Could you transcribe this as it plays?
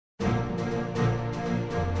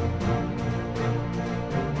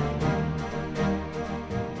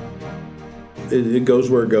it goes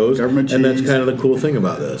where it goes. Government and that's cheese. kind of the cool thing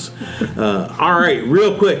about this. All right,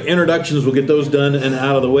 real quick, introductions. We'll get those done and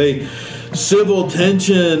out of the way. Civil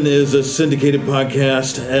Tension is a syndicated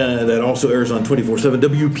podcast that also airs on 24/7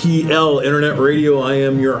 WPL Internet Radio. I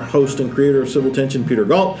am your host and creator of Civil Tension, Peter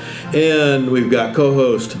Galt, and we've got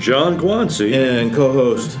co-host John Guanci and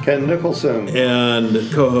co-host Ken Nicholson. and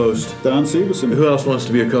co-host. Don Severson. Who else wants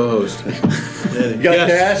to be a co-host? You got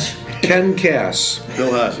Cash? Ken Cass.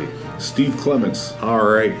 Bill Hassey. Steve Clements. All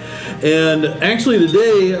right. And actually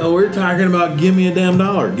today we're talking about give me a damn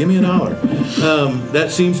dollar. Give me a dollar. That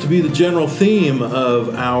seems to be the general theme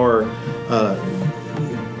of our, our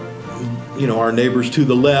neighbors to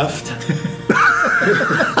the left.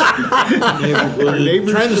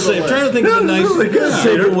 Trying to think of a nice,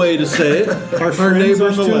 simple way to say it. Our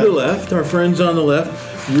neighbors to the left, our friends on the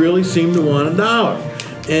left, really seem to want a dollar.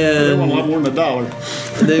 They want a lot And more than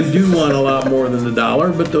 $1. they do want a lot more than the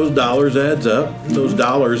dollar, but those dollars adds up. Those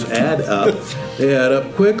dollars add up. They add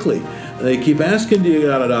up quickly. They keep asking, do you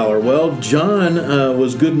got a dollar? Well, John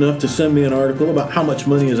was good enough to send me an article about how much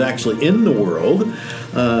money is actually in the world.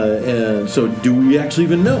 And so do we actually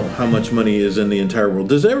even know how much money is in the entire world?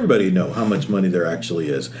 Does everybody know how much money there actually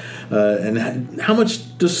is? And how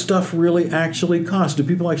much does stuff really actually cost? Do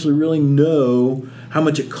people actually really know how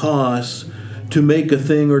much it costs to make a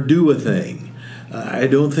thing or do a thing? I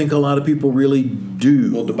don't think a lot of people really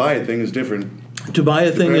do. Well, to buy a thing is different. To buy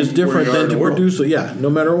a thing is Depends where different you are than in to the world. produce it. Yeah, no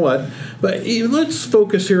matter what. But let's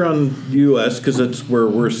focus here on the U.S. because that's where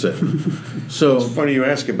we're sitting. So It's funny you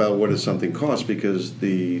ask about what does something cost because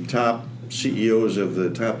the top CEOs of the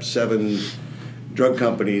top 7 drug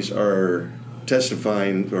companies are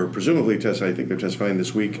testifying, or presumably testifying, I think they're testifying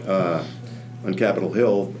this week on Capitol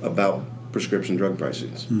Hill about prescription drug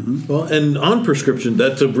prices. Well, and on prescription,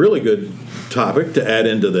 that's a really good topic to add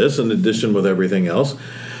into this, in addition with everything else,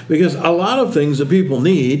 because a lot of things that people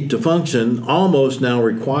need to function almost now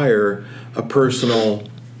require a personal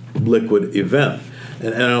liquid event.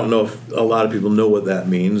 And I don't know if a lot of people know what that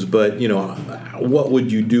means, but, what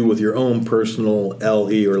would you do with your own personal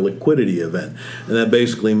LE or liquidity event? And that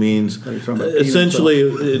basically means, essentially,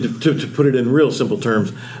 to put it in real simple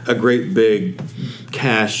terms, a great big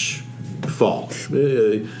cash fall.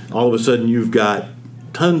 All of a sudden, you've got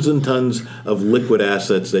tons and tons of liquid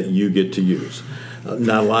assets that you get to use.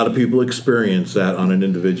 Not a lot of people experience that on an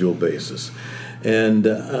individual basis. And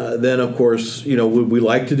then, of course, would we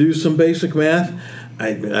like to do some basic math?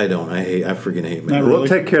 I don't. I freaking hate math. Not really. We'll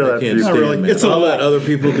take care of that I for can't you. stand really. math. It's a I'll let lot. other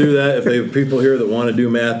people do that. If they have people here that want to do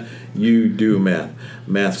math, you do math.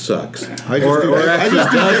 Math sucks. I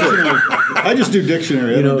just do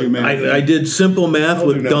dictionary. I don't do math. I did simple math I'll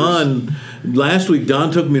with do Don. Last week, Don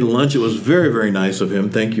took me to lunch. It was very, very nice of him.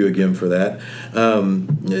 Thank you again for that.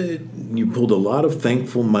 You pulled a lot of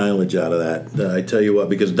thankful mileage out of that. I tell you what,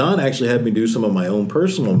 because Don actually had me do some of my own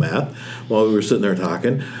personal math while we were sitting there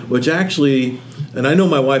talking, which actually, and I know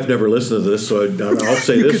my wife never listens to this, so I'll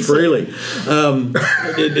say this freely.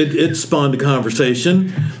 It spawned a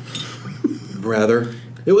conversation. Rather,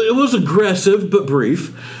 it was aggressive but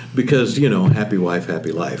brief, because happy wife,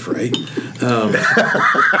 happy life, right?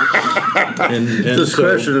 And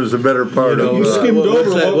Discretion is the better part of You skimmed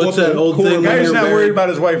over what's that old thing? when Guy's you're not married? worried about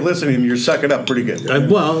his wife listening. You're sucking up pretty good.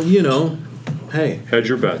 Hey, Hedge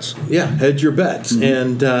your bets. yeah, hedge your bets.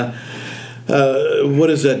 And what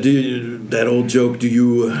is that? That old joke? Do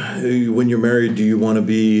you, when you're married, do you want to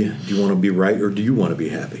be right, or do you want to be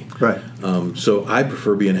happy? Right. So I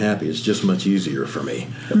prefer being happy. It's just much easier for me.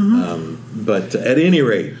 But at any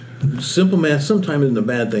rate, simple math sometimes isn't a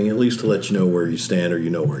bad thing, at least to let you know where you stand or you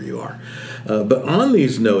know where you are. But on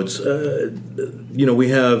these notes, we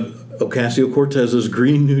have Ocasio-Cortez's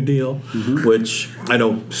Green New Deal, which I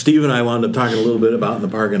know Steve and I wound up talking a little bit about in the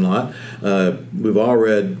parking lot. We've all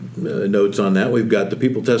read notes on that. We've got the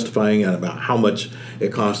people testifying about how much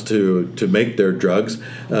it costs to make their drugs.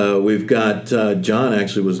 We've got John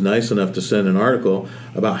actually was nice enough to send an article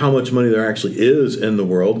about how much money there actually is in the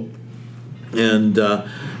world. And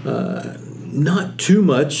not too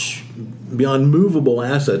much beyond movable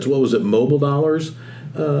assets. What was it, mobile dollars?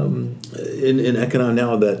 In economics,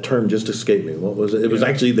 now that term just escaped me. What was it? It was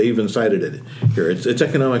actually, they even cited it here. It's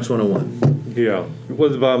Economics 101. Yeah. Well,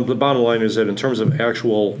 the bottom line is that in terms of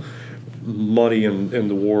actual money in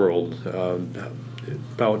the world,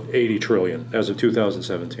 about $80 trillion as of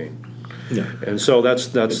 2017. Yeah, And so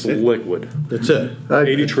that's it. liquid. that's it.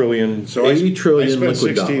 80 trillion. So $80 trillion I spent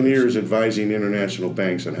liquid 16 dollars. years advising international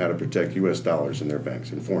banks on how to protect U.S. dollars in their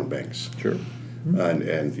banks, in foreign banks. Sure.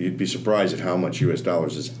 And you'd be surprised at how much U.S.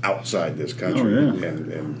 dollars is outside this country. Oh, yeah.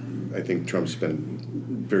 And I think Trump's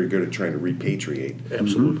been very good at trying to repatriate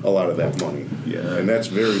Absolutely. a lot of that money. Yeah. And that's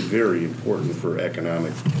very, very important for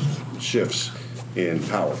economic shifts in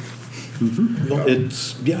power. Well,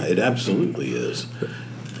 it absolutely is.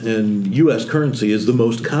 And U.S. currency is the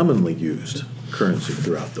most commonly used currency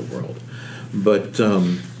throughout the world. But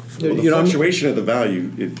The fluctuation of the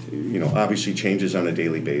value, it obviously changes on a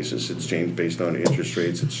daily basis. It's changed based on interest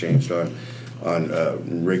rates. It's changed on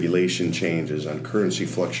regulation changes, on currency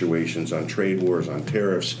fluctuations, on trade wars, on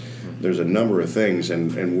tariffs. There's a number of things,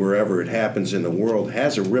 and wherever it happens in the world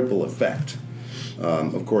has a ripple effect.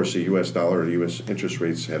 Of course, the U.S. dollar or the U.S. interest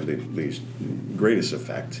rates have the greatest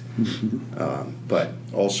effect. But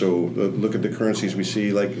also, look at the currencies we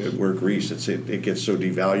see, like where Greece, it gets so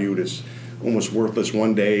devalued, it's almost worthless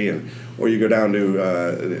one day, or you go down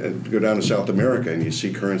to South America and you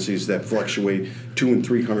see currencies that fluctuate 200% and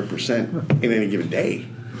 300% in any given day.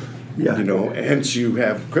 Yeah. Hence you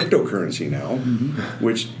have cryptocurrency now,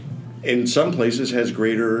 which in some places has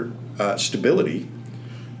greater stability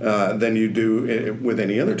than you do with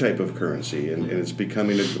any other type of currency, and it's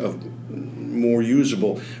becoming a more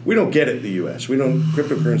usable. We don't get it in the U.S.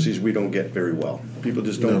 Cryptocurrencies we don't get very well. People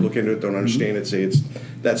just don't look into it, don't understand it, say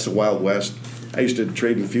that's the Wild West. I used to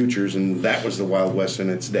trade in futures, and that was the Wild West in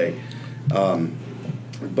its day.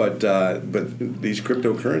 But these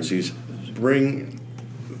cryptocurrencies bring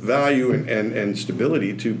value and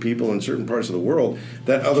stability to people in certain parts of the world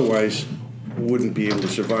that otherwise wouldn't be able to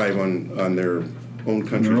survive on their own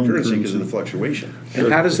country's currency because of the fluctuation.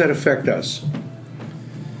 And how does that affect us?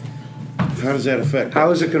 How does that affect? How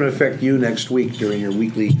is it going to affect you next week during your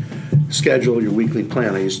weekly schedule, your weekly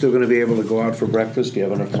plan? Are you still going to be able to go out for breakfast? Do you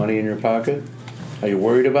have enough money in your pocket? Are you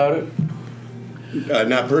worried about it?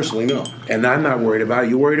 Not personally, no. And I'm not worried about it.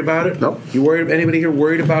 You worried about it? Nope. You worried? Anybody here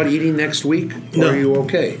worried about eating next week? Or No. are you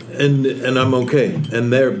okay? And I'm okay.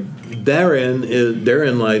 And therein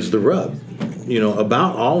lies the rub.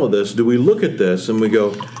 About all of this, do we look at this and we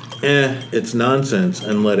go, it's nonsense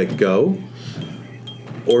and let it go?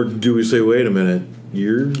 Or do we say, wait a minute,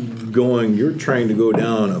 you're trying to go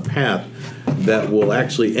down a path that will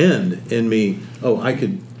actually end in me, I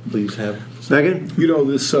could please have Megan?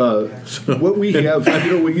 This, what we have,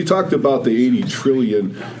 when you talked about the 80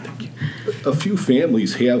 trillion, a few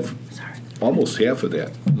families have almost half of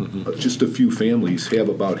that. Just a few families have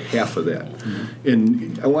about half of that.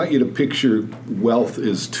 And I want you to picture wealth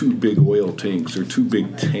as two big oil tanks or two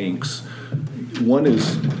big tanks. One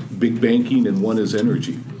is big banking and one is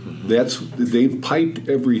energy. They've piped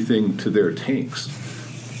everything to their tanks.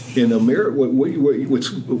 In America,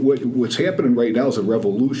 what's happening right now is a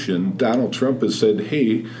revolution. Donald Trump has said,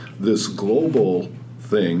 hey, this global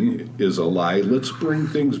thing is a lie. Let's bring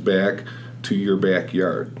things back to your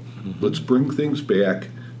backyard. Let's bring things back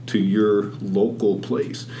to your local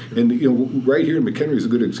place. And right here in McHenry is a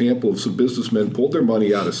good example of some businessmen pulled their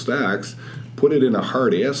money out of stocks, put it in a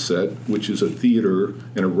hard asset, which is a theater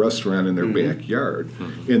and a restaurant in their backyard.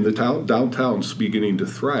 And the downtown's beginning to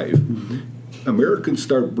thrive. Americans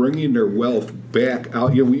start bringing their wealth back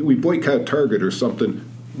out. We boycott Target or something.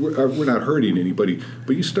 We're not hurting anybody,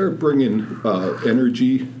 but you start bringing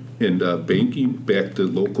energy and banking back to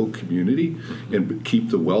local community and keep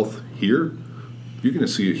the wealth here, you're going to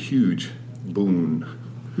see a huge boon.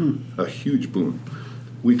 A huge boon.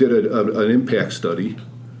 We did an impact study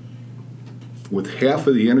with half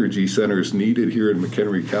of the energy centers needed here in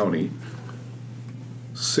McHenry County.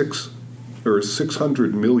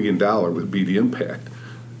 $600 million would be the impact.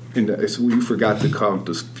 And so we forgot to count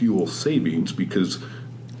the fuel savings because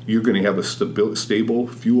you're going to have a stable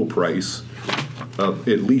fuel price of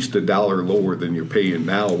at least $1 lower than you're paying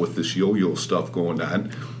now with this yo-yo stuff going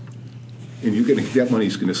on. And that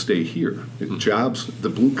money's going to stay here. Jobs, the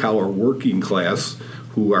blue-collar working class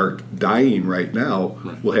who are dying right now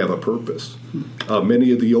will have a purpose.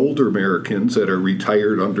 Many of the older Americans that are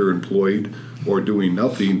retired, underemployed, or doing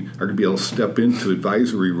nothing are going to be able to step into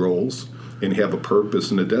advisory roles and have a purpose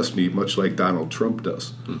and a destiny, much like Donald Trump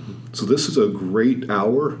does. So this is a great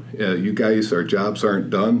hour. You guys, our jobs aren't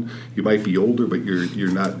done. You might be older, but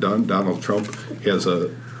you're not done. Donald Trump has a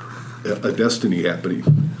destiny happening.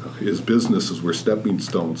 His businesses were stepping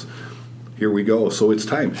stones. Here we go. So it's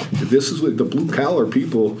time. This is what the blue-collar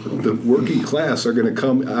people, the working class, are going to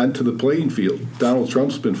come onto the playing field. Donald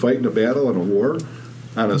Trump's been fighting a battle and a war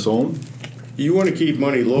on his own. You want to keep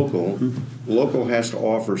money local. Local has to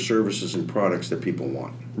offer services and products that people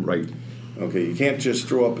want. Right. Okay, you can't just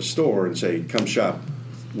throw up a store and say, come shop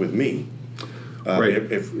with me.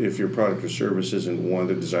 Right. If your product or service isn't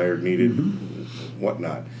wanted, desired, needed,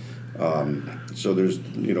 whatnot. So there's,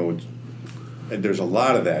 there's a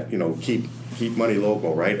lot of that. Keep money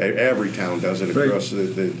local, right? Every town does it across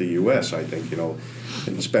the U.S. I think,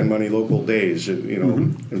 and spend money local days,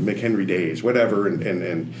 and McHenry days, whatever,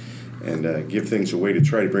 and give things away to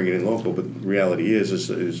try to bring it in local. But the reality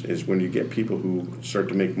is when you get people who start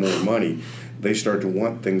to make more money, they start to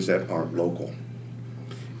want things that aren't local,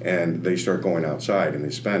 and they start going outside and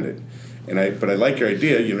they spend it. But I like your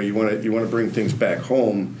idea. You want to bring things back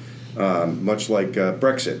home, much like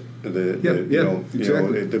Brexit.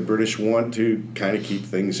 Exactly. The British want to kind of keep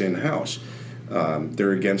things in house.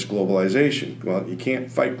 They're against globalization. Well, you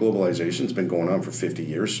can't fight globalization. It's been going on for 50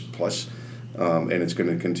 years plus, and it's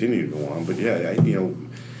going to continue to go on. But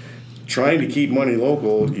trying to keep money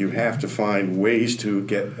local, you have to find ways to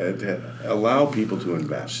to allow people to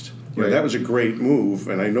invest. Right. That was a great move,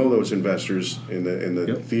 and I know those investors in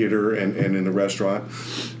the theater and in the restaurant.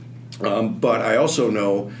 But I also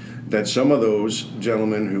know that some of those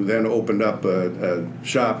gentlemen who then opened up a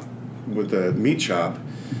shop with a meat shop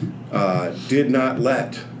did not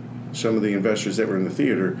let some of the investors that were in the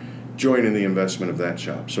theater join in the investment of that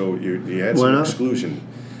shop. So you had some exclusion.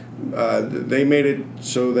 They made it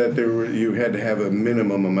so that you had to have a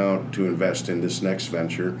minimum amount to invest in this next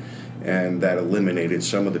venture, and that eliminated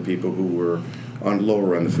some of the people who were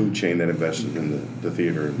lower on the food chain that invested in the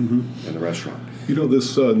theater and the restaurant.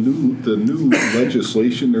 This the new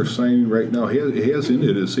legislation they're signing right now has in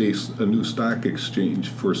it is a new stock exchange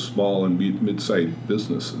for small and mid-sized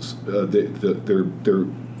businesses.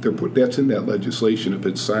 They're put that's in that legislation. If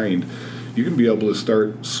it's signed, you're going to be able to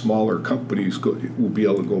start smaller companies. Will be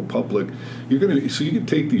able to go public. You can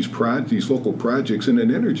take these local projects in an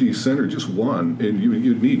energy center, just one, and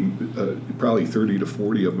you'd need probably 30 to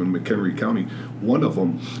 40 of them in McHenry County. One of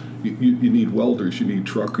them, you need welders, you need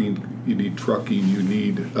trucking, you need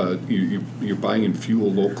you're buying fuel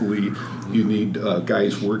locally. You need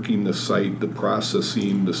guys working the site, the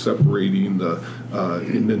processing, the separating,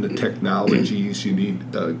 and then the technologies. You need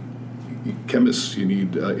chemists, you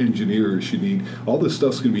need engineers, you need all this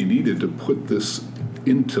stuff's going to be needed to put this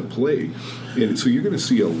into play, and so you're going to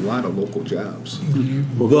see a lot of local jobs.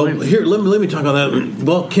 Well, here let me talk on that.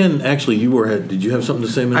 Well, Ken, actually, did you have something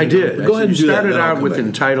to say? I did. Go ahead and do that. Started out with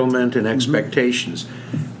entitlement and expectations.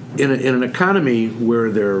 In an economy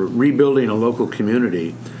where they're rebuilding a local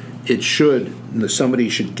community, somebody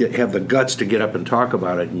should have the guts to get up and talk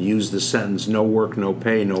about it and use the sentence: "No work, no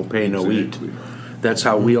pay; no pay, no eat." That's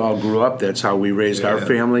how we all grew up. That's how we raised our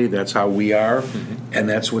family. That's how we are, and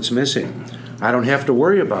that's what's missing. I don't have to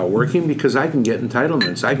worry about working because I can get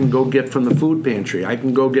entitlements. I can go get from the food pantry. I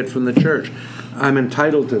can go get from the church. I'm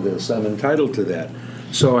entitled to this. I'm entitled to that.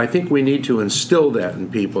 So I think we need to instill that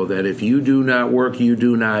in people, that if you do not work, you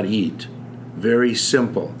do not eat. Very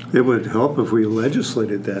simple. It would help if we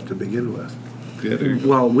legislated that to begin with.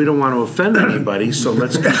 Well, we don't want to offend anybody, so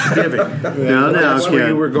let's keep giving. That's where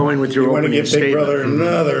you were going with your opening statement. You want to give Big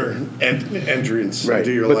Brother another entrance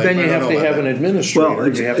into your life. But then you have to have an administrator.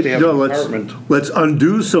 Well, you have to have a department. Let's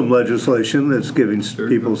undo some legislation that's giving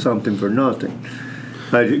people something for nothing.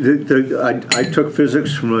 I took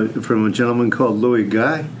physics from a gentleman called Louis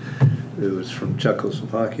Guy. It was from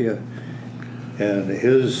Czechoslovakia. And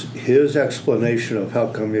his explanation of how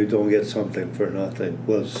come you don't get something for nothing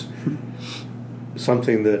was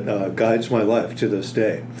something that guides my life to this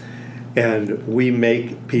day. And we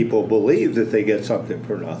make people believe that they get something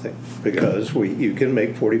for nothing because you can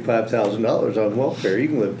make $45,000 on welfare. You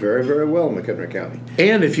can live very, very well in McHenry County.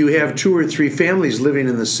 And if you have 2 or 3 families living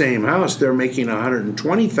in the same house, they're making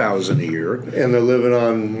 $120,000 a year, and they're living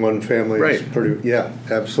on one family. Right.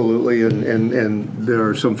 Absolutely. And there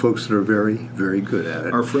are some folks that are very, very good at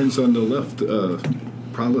it. Our friends on the left.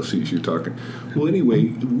 Policies you're talking. Well, anyway,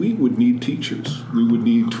 we would need teachers. We would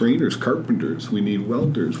need trainers, carpenters. We need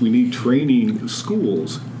welders. We need training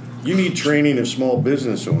schools. You need training of small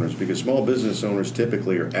business owners because small business owners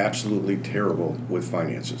typically are absolutely terrible with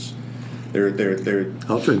finances. They're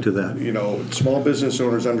I'll drink to that. Small business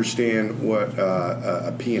owners understand what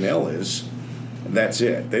a P&L is. That's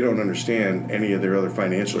it. They don't understand any of their other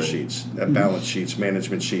financial sheets, balance sheets,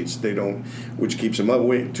 management sheets. They don't, which keeps them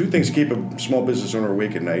awake. 2 things keep a small business owner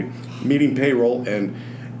awake at night: meeting payroll and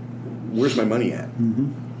where's my money at?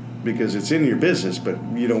 Because it's in your business, but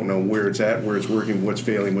you don't know where it's at, where it's working, what's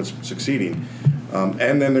failing, what's succeeding.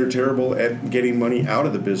 And then they're terrible at getting money out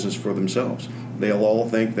of the business for themselves. They'll all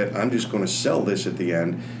think that I'm just going to sell this at the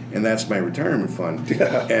end, and that's my retirement fund.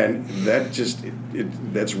 And that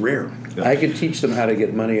that's rare. I could teach them how to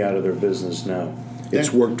get money out of their business now.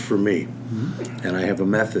 It's worked for me, and I have a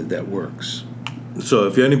method that works. So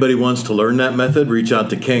if anybody wants to learn that method, reach out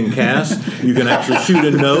to Ken Cass. You can actually shoot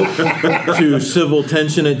a note to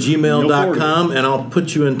civiltension@gmail.com, and I'll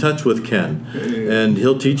put you in touch with Ken, and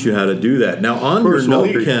he'll teach you how to do that. Now, on your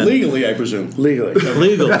note, Ken, Legally, I presume. Legally.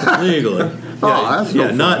 legally. that's no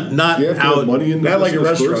fun. not You have to have out. money in the Not like a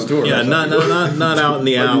business first. restaurateur. Yeah, not out in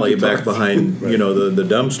the alley back behind the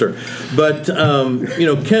dumpster. But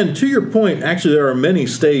Ken, to your point, actually there are many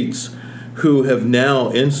states who have now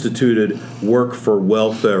instituted work for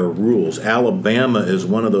welfare rules. Alabama is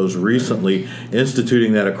one of those recently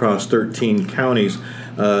instituting that across 13 counties.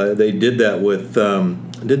 They did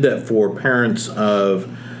that for parents of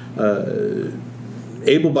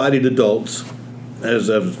able-bodied adults as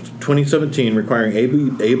of 2017, requiring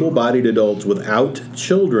able-bodied adults without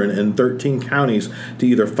children in 13 counties to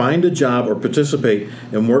either find a job or participate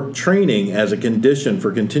in work training as a condition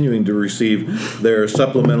for continuing to receive their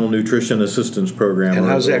supplemental nutrition assistance program. And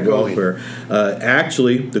how's that going? Welfare.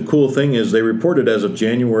 Actually, the cool thing is they reported as of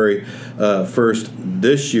January 1st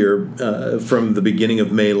this year, from the beginning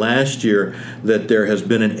of May last year, that there has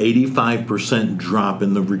been an 85% drop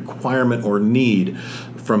in the requirement or need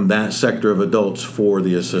from that sector of adults for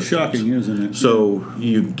the assistance. Shocking, isn't it? So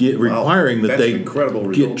you get requiring that That's they an incredible get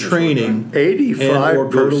result for training 85%? or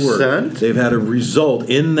go to work. They've had a result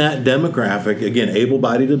in that demographic. Again,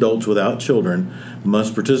 able-bodied adults without children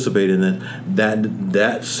must participate in it.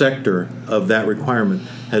 That sector of that requirement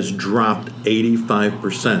has dropped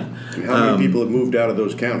 85%. And how many people have moved out of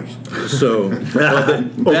those counties? So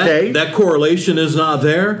Okay. that correlation is not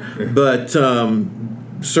there, but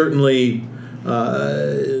certainly.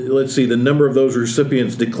 Let's see, the number of those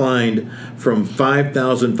recipients declined from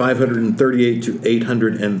 5,538 to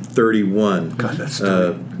 831 God, that's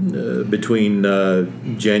between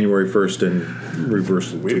January 1st and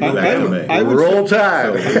reverse to back to May. I would Roll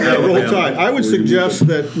Tide. Yeah, roll tide. I would suggest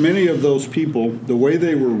that many of those people, the way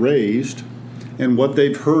they were raised and what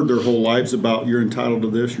they've heard their whole lives about, you're entitled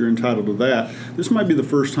to this, you're entitled to that, this might be the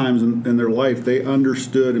first times in their life they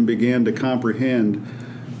understood and began to comprehend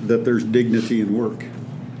that there's dignity in work.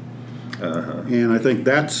 And I think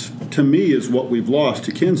that's, to me, is what we've lost.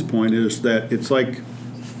 To Ken's point, is that it's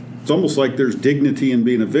almost like there's dignity in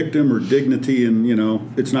being a victim, or dignity in,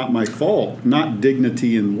 it's not my fault, not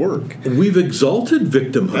dignity in work. We've exalted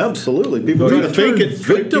victimhood. Absolutely. People try to fake it.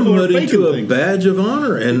 People are Victimhood faking into a things. badge of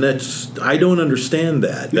honor, and I don't understand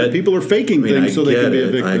that. Yeah, people are faking things so they can be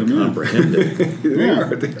a victim. I comprehend it.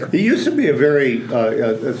 Yeah. It used to be a very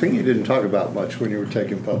a thing you didn't talk about much when you were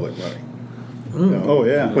taking public money. Oh,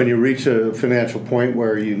 yeah. When you reach a financial point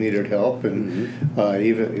where you needed help, and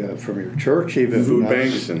even from your church, even Food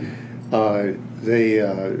banks and I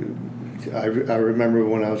remember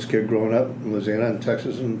when I was a kid growing up in Louisiana and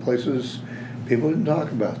Texas and places, people didn't talk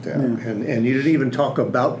about that, and you didn't even talk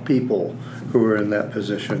about people who were in that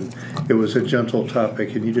position. It was a gentle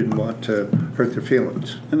topic, and you didn't want to hurt their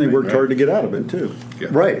feelings. And they worked hard to get out of it, too.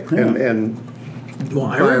 Right, and Well,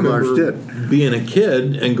 I by and large remember did. being a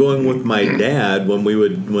kid and going with my dad when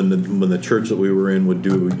the church that we were in would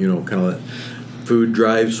do kind of that food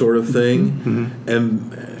drive sort of thing.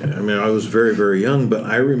 And I mean, I was very, very young, but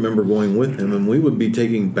I remember going with him, and we would be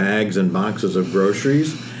taking bags and boxes of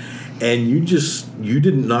groceries, and you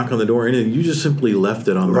didn't knock on the door or anything. You just simply left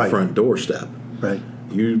it on the front doorstep. Right.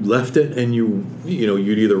 You left it, and you'd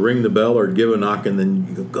either ring the bell or give a knock, and then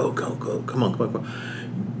you go, come on.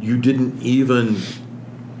 You didn't even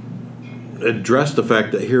address the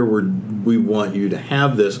fact that here we want you to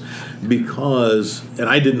have this, because, and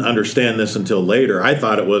I didn't understand this until later. I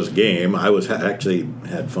thought it was game. I was actually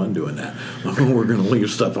had fun doing that. We're going to leave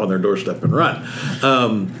stuff on their doorstep and run.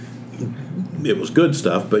 It was good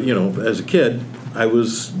stuff, but as a kid, I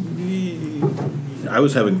was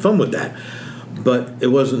having fun with that. But it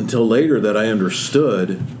wasn't until later that I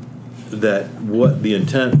understood that what the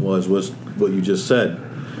intent was what you just said,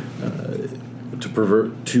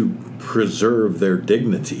 to preserve their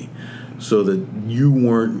dignity, so that you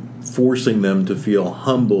weren't forcing them to feel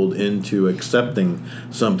humbled into accepting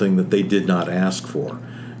something that they did not ask for.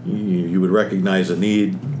 You would recognize a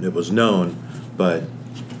need that was known, but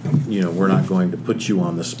we're not going to put you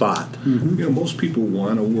on the spot. Most people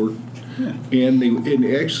want to work,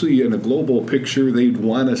 and actually in a global picture, they'd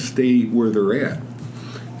want to stay where they're at.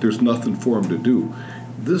 There's nothing for them to do.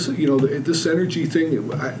 This, this energy thing,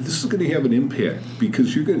 this is going to have an impact,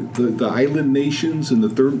 because you're going the island nations and the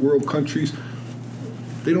third world countries,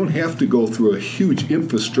 they don't have to go through a huge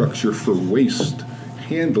infrastructure for waste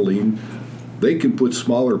handling. They can put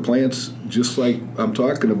smaller plants, just like I'm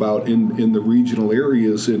talking about, in the regional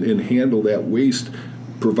areas and handle that waste,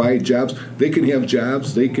 provide jobs. They can have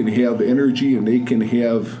jobs, they can have energy, and they can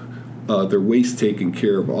have their waste taken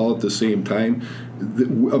care of, all at the same time.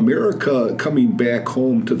 America coming back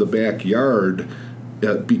home to the backyard,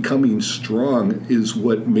 becoming strong, is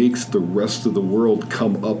what makes the rest of the world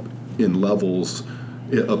come up in levels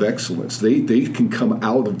of excellence. They can come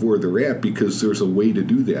out of where they're at because there's a way to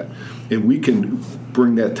do that, and we can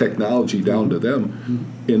bring that technology down to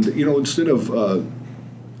them. And instead of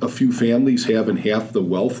a few families having half the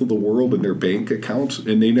wealth of the world in their bank accounts,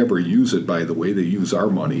 and they never use it, by the way, they use our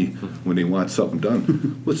money when they want something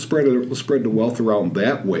done. Let's spread the wealth around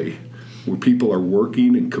that way, where people are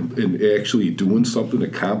working and actually doing something,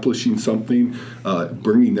 accomplishing something,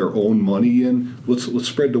 bringing their own money in. Let's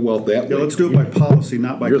spread the wealth that way. Yeah, let's do it by policy,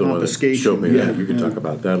 not by You're the one that confiscation. showed me that. You can talk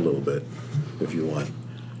about that a little bit if you want.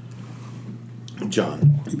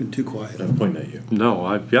 John, You've been too quiet. I'm pointing at you. No,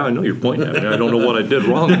 I know you're pointing at me. I don't know what I did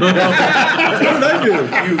wrong.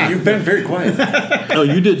 You've been very quiet. Oh,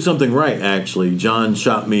 you did something right, actually. John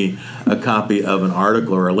shot me a copy of an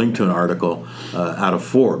article or a link to an article out of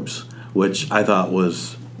Forbes, which I thought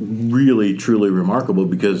was really, truly remarkable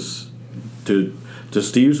because, to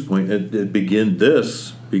Steve's point,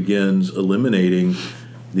 this begins eliminating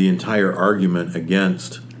the entire argument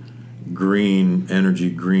against green energy,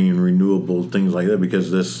 green renewables, things like that,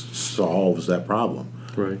 because this solves that problem.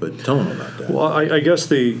 Right. But tell them about that. Well, I guess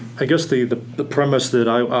the premise that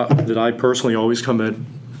I personally always come at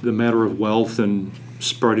the matter of wealth and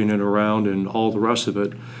spreading it around and all the rest of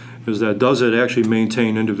it is that does it actually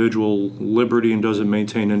maintain individual liberty and does it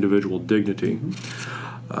maintain individual dignity?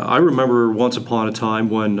 I remember once upon a time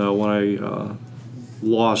when I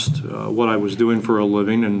lost what I was doing for a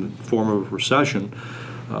living in the form of recession.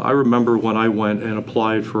 I remember when I went and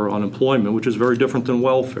applied for unemployment, which is very different than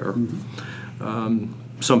welfare.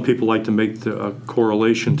 Some people like to make the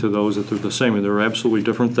correlation to those that they're the same, and they're absolutely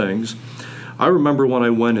different things. I remember when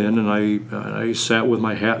I went in and I sat with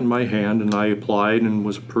my hat in my hand and I applied and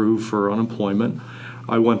was approved for unemployment.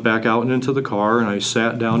 I went back out and into the car and I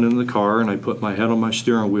sat down in the car and I put my head on my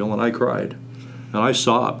steering wheel and I cried. And I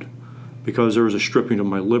sobbed because there was a stripping of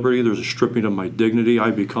my liberty, there was a stripping of my dignity.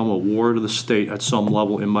 I become a ward of the state at some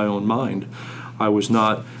level in my own mind. I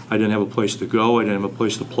didn't have a place to go, I didn't have a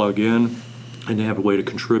place to plug in, I didn't have a way to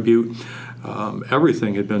contribute.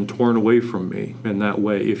 Everything had been torn away from me in that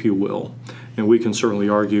way, if you will. And we can certainly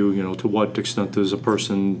argue, to what extent does a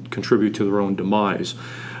person contribute to their own demise.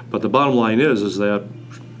 But the bottom line is that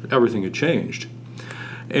everything had changed.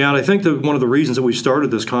 And I think that one of the reasons that we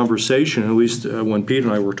started this conversation, at least when Pete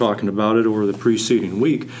and I were talking about it over the preceding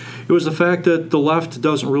week, it was the fact that the left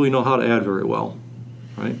doesn't really know how to add very well,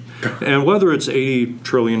 right? And whether it's $80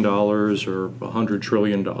 trillion or $100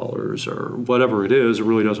 trillion or whatever it is, it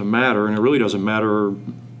really doesn't matter. And it really doesn't matter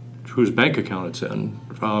whose bank account it's in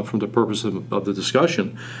from the purpose of the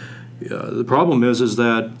discussion. The problem is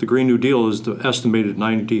that the Green New Deal is the estimated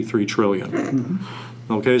 $93 trillion. Mm-hmm.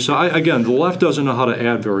 Okay, so again, the left doesn't know how to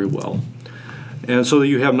add very well. And so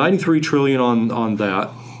you have $93 trillion on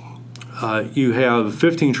that. You have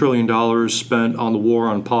 $15 trillion spent on the war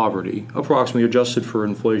on poverty, approximately adjusted for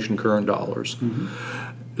inflation current dollars.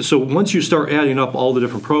 Mm-hmm. So once you start adding up all the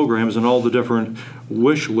different programs and all the different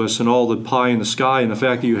wish lists and all the pie in the sky and the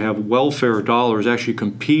fact that you have welfare dollars actually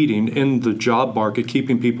competing in the job market,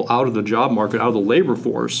 keeping people out of the job market, out of the labor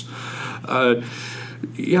force,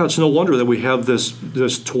 it's no wonder that we have this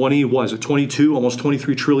 22, almost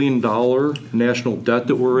 $23 trillion national debt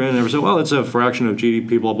that we're in. And everyone say, well, it's a fraction of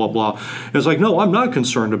GDP, blah, blah, blah. And it's like, no, I'm not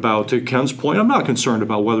concerned about, to Ken's point, I'm not concerned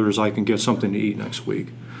about whether I can get something to eat next week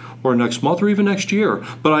or next month or even next year.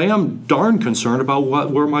 But I am darn concerned about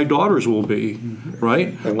where my daughters will be, right?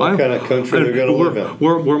 And what kind of country they're going to live in.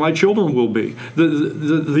 Where my children will be.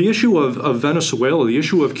 The issue of Venezuela, the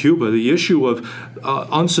issue of Cuba, the issue of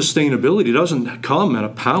unsustainability doesn't come in a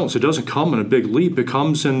pounce. It doesn't come in a big leap. It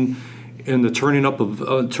comes in the turning up of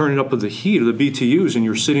the heat of the BTUs, and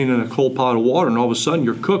you're sitting in a cold pot of water, and all of a sudden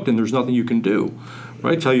you're cooked, and there's nothing you can do,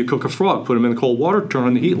 right? It's how you cook a frog. Put them in the cold water, turn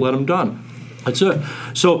on the heat, let them done. That's it.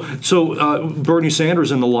 So Bernie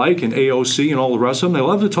Sanders and the like, and AOC and all the rest of them, they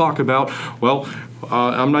love to talk about,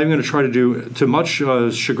 I'm not even going to try to do, to much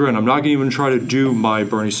chagrin, I'm not even going to try to do my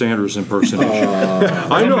Bernie Sanders impersonation.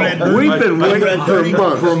 I know. We've been waiting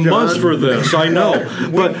for months for this. I know.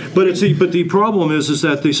 But the problem is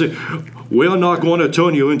that they say, we're not going to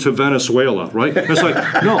turn you into Venezuela, right? It's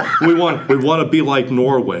like, no, we want to be like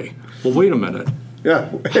Norway. Well, wait a minute.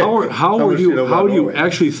 Yeah. How do you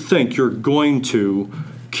actually think you're going to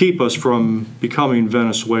keep us from becoming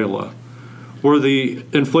Venezuela, where the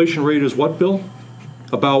inflation rate is what, Bill?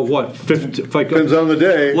 About what? 50, Depends on the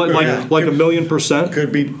day. like a 1,000,000%.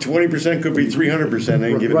 Could be 20%, could be 300%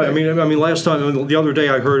 any given Right. day. I mean, last time, the other day,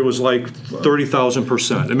 I heard it was like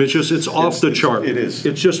 30,000%. I mean, it's off the chart. it is.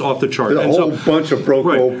 It's just off the chart. There's a whole bunch of broke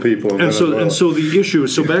Right. old people in And Venezuela. so the issue.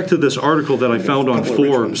 So back to this article that I found on couple of rich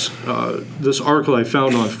Forbes. This article I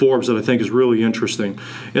found on Forbes that I think is really interesting,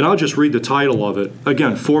 and I'll just read the title of it.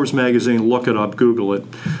 Again, Forbes magazine. Look it up. Google it.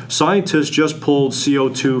 Scientists just pulled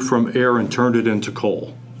CO2 from air and turned it into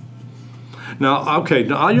coal. Now,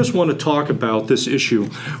 I just want to talk about this issue.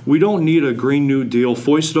 We don't need a Green New Deal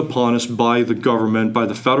foisted upon us by the government, by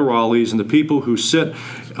the federales, and the people who sit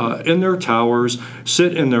in their towers,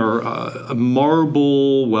 sit in their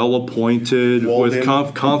marble, well-appointed, Walled with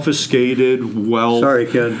in. confiscated wealth. Sorry,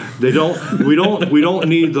 Ken. We don't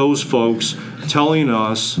need those folks telling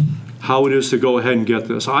us how it is to go ahead and get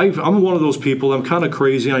this. I'm one of those people, I'm kind of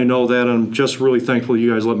crazy, I know that, and I'm just really thankful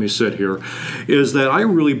you guys let me sit here, is that I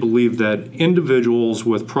really believe that individuals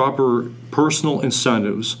with proper personal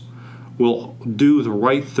incentives will do the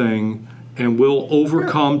right thing and will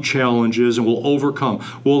overcome challenges and will overcome.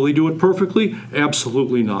 Will they do it perfectly?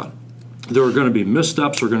 Absolutely not. There are going to be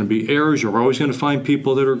missteps, there are going to be errors. You're always going to find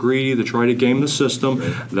people that are greedy, that try to game the system.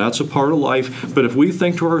 That's a part of life. But if we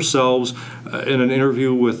think to ourselves, in an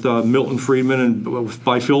interview with Milton Friedman and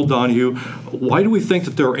by Phil Donahue, why do we think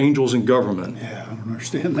that they're angels in government? Yeah, I don't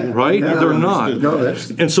understand that. Right? Never They're not. understood No, that. that's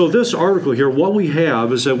And so this article here, what we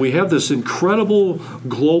have is that we have this incredible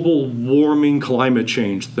global warming climate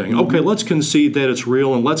change thing. Okay, let's concede that it's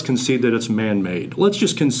real and let's concede that it's man-made. Let's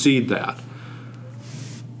just concede that.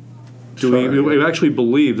 Do we actually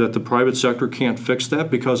believe that the private sector can't fix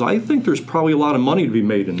that? Because I think there's probably a lot of money to be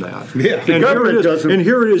made in that. Yeah. And The here government it is. doesn't And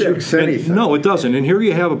here it is. fix And- anything. no, it doesn't. And here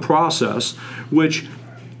you have a process which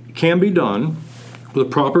can be done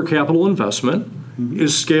with proper capital investment,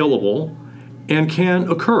 is scalable, and can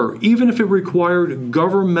occur. Even if it required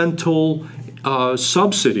governmental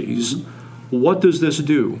subsidies, what does this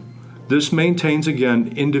do? This maintains,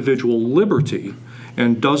 again, individual liberty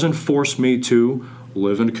and doesn't force me to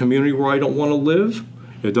live in a community where I don't want to live.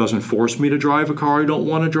 It doesn't force me to drive a car I don't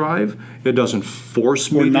want to drive. It doesn't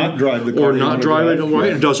force me Or to not drive the car or you not wanna drive it. drive. Right?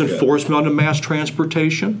 Yeah. It doesn't Yeah. force me onto mass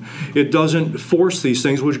transportation. It doesn't force these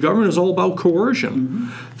things, which government is all about coercion.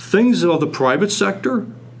 Things of the private sector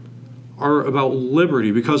are about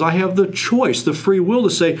liberty because I have the choice, the free will to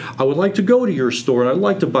say, I would like to go to your store and I'd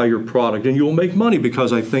like to buy your product and you'll make money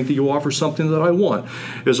because I think that you offer something that I want.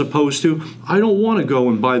 As opposed to, I don't want to go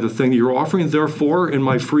and buy the thing that you're offering, therefore, in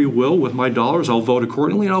my free will, with my dollars, I'll vote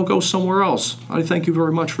accordingly and I'll go somewhere else. I thank you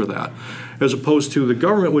very much for that. As opposed to the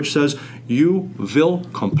government, which says, you will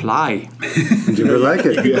comply. you will like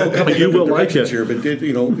it. You will like it. Here, but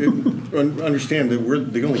understand that we're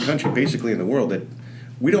the only country basically in the world that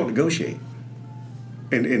we don't negotiate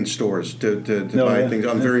in stores to buy things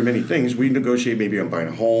on very many things. We negotiate maybe on buying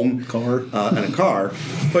a home, and a car,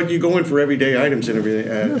 but you go in for everyday items and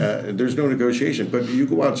everything. There's no negotiation. But you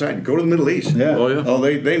go outside, go to the Middle East. Yeah. Oh, yeah. Oh,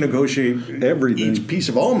 they negotiate Everything. each piece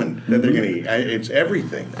of almond that they're going to eat. It's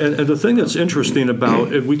everything. And the thing that's interesting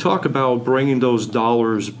about it, we talk about bringing those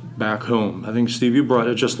dollars back home. I think, Steve, you brought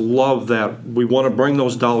it. Just love that. We want to bring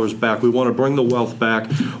those dollars back. We want to bring the wealth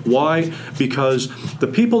back. Why? Because the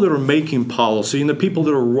people that are making policy and the people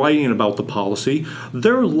that are writing about the policy,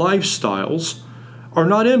 their lifestyles are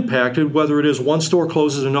not impacted whether it is one store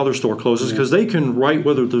closes, another store closes, because they can write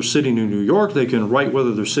whether they're sitting in New York, they can write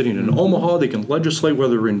whether they're sitting in Omaha, they can legislate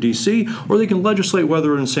whether they're in D.C., or they can legislate whether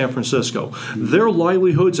they're in San Francisco. Their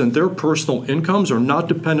livelihoods and their personal incomes are not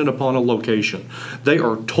dependent upon a location. They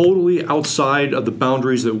are totally outside of the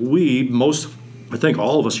boundaries that we, I think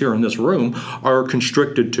all of us here in this room, are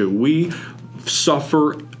constricted to. We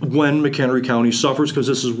suffer when McHenry County suffers because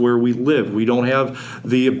this is where we live. We don't have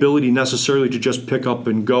the ability necessarily to just pick up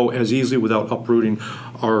and go as easily without uprooting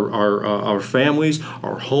our families,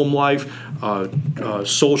 our home life,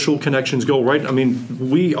 social connections go, right? I mean,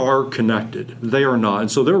 we are connected. They are not.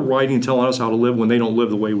 And so they're writing, telling us how to live when they don't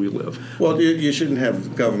live the way we live. Well, you shouldn't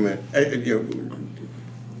have government.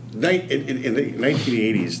 In the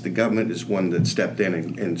 1980s, the government is one that stepped in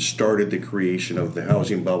and started the creation of the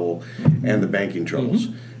housing bubble and the banking troubles.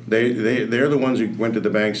 They're the ones who went to the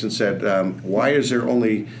banks and said, why is there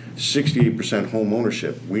only 68% home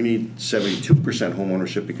ownership? We need 72% home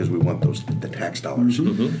ownership because we want the tax dollars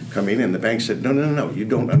coming in. The bank said, no, you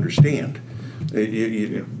don't understand.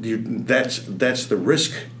 That's the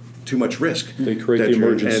risk. Too much risk. They create the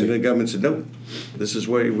emergency. And the government said, no, this is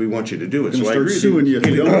the way we want you to do it. Gonna So I start agree suing with you if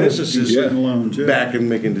you don't. businesses Getting loans, yeah. back and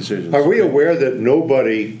making decisions. Are we aware that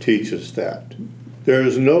nobody teaches that? There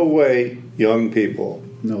is no way young people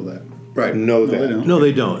Know that. Right. know they that. don't. No,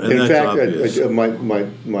 they don't, and In that's fact, obvious.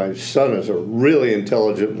 my son is a really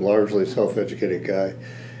intelligent and largely self-educated guy.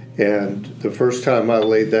 And the first time I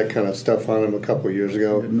laid that kind of stuff on him a couple of years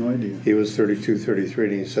ago, I had no idea. he was 32, 33,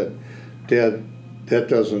 and he said, "Dad, that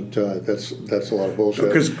doesn't, that's a lot of bullshit."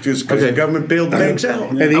 Because the government bailed banks out.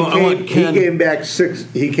 And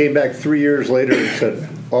he came back 3 years later and said,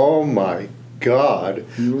 "Oh my God,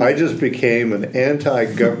 I just became an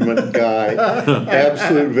anti-government guy,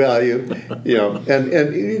 absolute value." And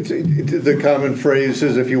the common phrase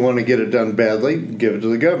is, if you want to get it done badly, give it to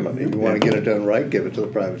the government. If you want to get it done right, give it to the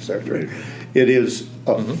private sector. It is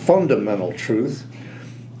a fundamental truth.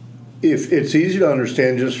 If it's easy to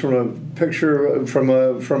understand just from a picture, from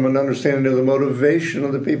an understanding of the motivation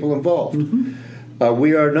of the people involved.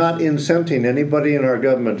 We are not incenting anybody in our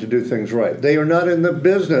government to do things right. They are not in the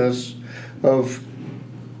business of,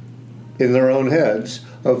 in their own heads,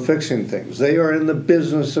 of fixing things. They are in the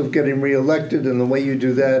business of getting reelected, and the way you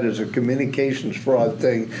do that is a communications fraud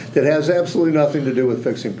thing that has absolutely nothing to do with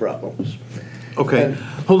fixing problems. Okay, And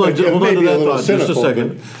hold on it to may be a that little thought just a cynical,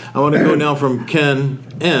 second. I want to go now from Ken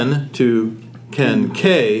N to Ken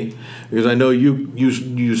K, because I know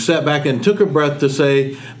you sat back and took a breath to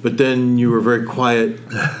say, but then you were very quiet,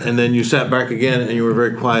 and then you sat back again and you were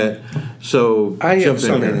very quiet. So I jump have in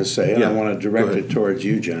something here. to say, and I Yeah, want to direct go ahead. it towards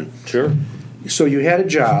you, John. Sure. So you had a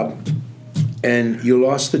job, and you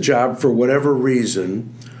lost the job for whatever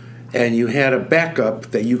reason, and you had a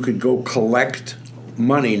backup that you could go collect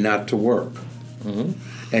money not to work.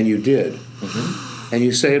 And you did. And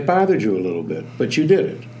you say it bothered you a little bit, but you did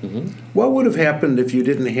it. What would have happened if you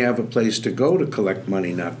didn't have a place to go to collect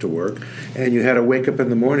money not to work, and you had to wake up in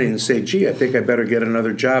the morning and say, gee, I think I better get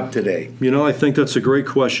another job today? I think that's a great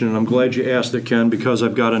question, and I'm glad you asked it, Ken, because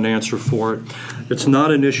I've got an answer for it. It's not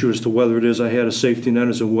an issue as to whether it is I had a safety net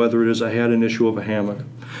as to whether it is I had an issue of a hammock.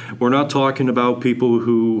 We're not talking about people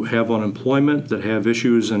who have unemployment, that have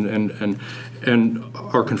issues and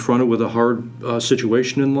are confronted with a hard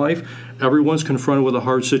situation in life. Everyone's confronted with a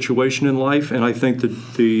hard situation in life, and I think that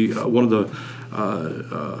one of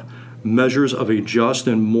the measures of a just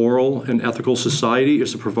and moral and ethical society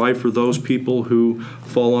is to provide for those people who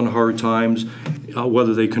fall on hard times,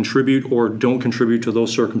 whether they contribute or don't contribute to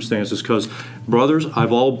those circumstances. Because, brothers,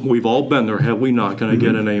 we've all been there, have we not? Can I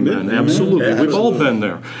get an amen? Absolutely. We've all been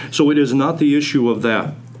there. So it is not the issue of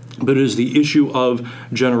that, but it is the issue of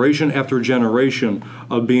generation after generation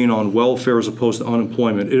of being on welfare as opposed to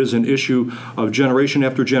unemployment. It is an issue of generation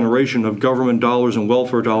after generation of government dollars and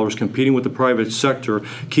welfare dollars competing with the private sector,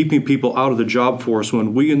 keeping people out of the job force,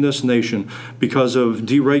 when we in this nation, because of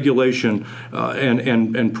deregulation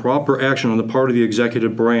and proper action on the part of the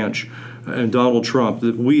executive branch and Donald Trump,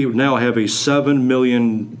 that we now have a 7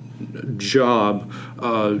 million job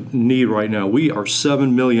need right now. We are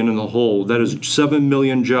 7 million in the hole. That is 7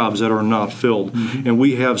 million jobs that are not filled. And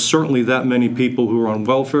we have certainly that many people who are on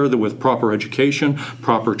welfare that with proper education,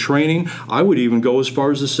 proper training. I would even go as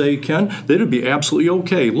far as to say, Ken, that it'd be absolutely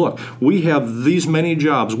okay. Look, we have these many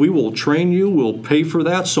jobs. We will train you. We'll pay for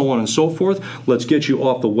that, so on and so forth. Let's get you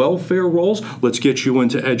off the welfare rolls. Let's get you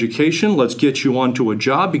into education. Let's get you onto a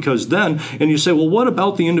job, because then, and you say, well, what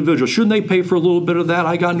about the individual? Shouldn't they pay for a little bit of that?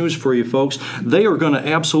 I got news for you, folks. They are going to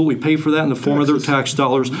absolutely pay for that in the form of their tax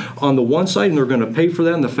dollars on the one side, and they're going to pay for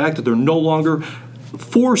that in the fact that they're no longer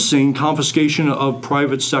forcing confiscation of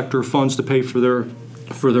private sector funds to pay for their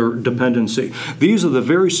dependency. These are the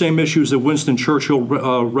very same issues that Winston Churchill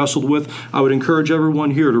wrestled with. I would encourage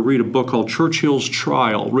everyone here to read a book called Churchill's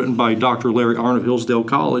Trial, written by Dr. Larry Arnn of Hillsdale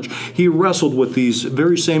College. He wrestled with these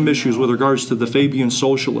very same issues with regards to the Fabian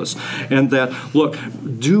socialists. And that, look,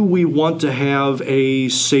 do we want to have a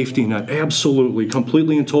safety net? Absolutely,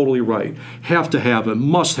 completely and totally right. Have to have it,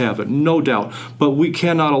 must have it, no doubt. But we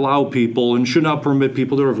cannot allow people and should not permit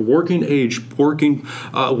people that are of working age, working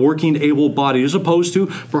able-bodied, as opposed to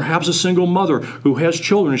perhaps a single mother who has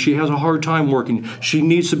children and she has a hard time working. She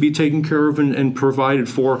needs to be taken care of and provided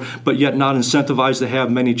for, but yet not incentivized to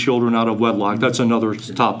have many children out of wedlock. That's another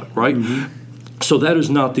topic, right? So that is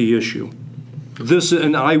not the issue.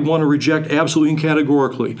 And I want to reject absolutely and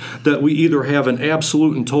categorically that we either have an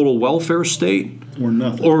absolute and total welfare state Or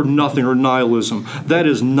nothing. or nihilism. That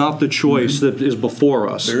is not the choice that is before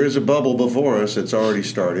us. There is a bubble before us that's already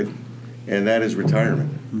started, and that is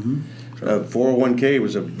retirement. 401k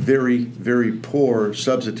was a very, very poor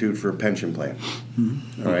substitute for a pension plan.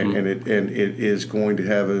 All right, and it is going to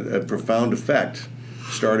have a profound effect,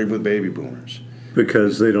 starting with baby boomers.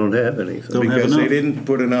 Because they don't have anything. Because they didn't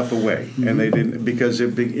put enough away, and they didn't, because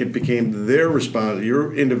it became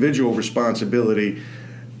your individual responsibility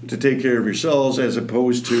to take care of yourselves, as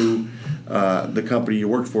opposed to the company you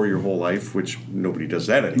worked for your whole life, which nobody does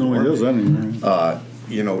that No anymore. one does that anymore.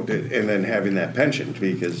 And then having that pension,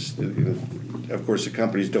 because, of course, the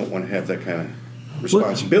companies don't want to have that kind of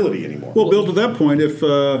responsibility anymore. Well, Bill, to that point, if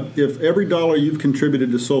every dollar you've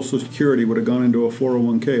contributed to Social Security would have gone into a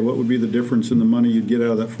 401k, what would be the difference in the money you'd get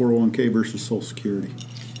out of that 401k versus Social Security?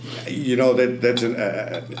 That's an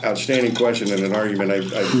outstanding question and an argument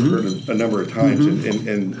I've heard a number of times.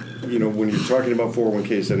 And when you're talking about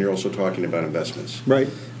 401ks, then you're also talking about investments. Right.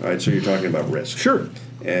 All right, so you're talking about risk. Sure.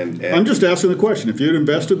 And I'm just asking the question. If you'd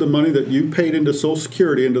invested the money that you paid into Social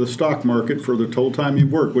Security into the stock market for the total time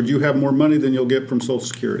you've worked, would you have more money than you'll get from Social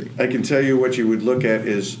Security? I can tell you what you would look at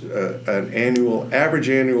is an average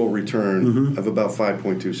annual return of about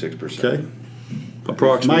 5.26%. Okay.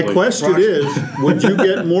 Approximately. My question is, would you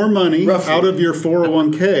get more money Roughly. out of your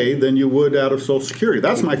 401k than you would out of Social Security?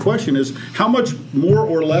 That's my question is, how much more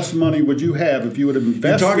or less money would you have if you would have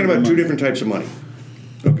invested? You're talking the about two money? different types of money.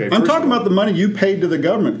 Okay. I'm talking about the money you paid to the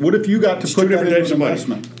government. What if you got to It's put two that different into types of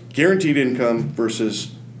investment? money. Guaranteed income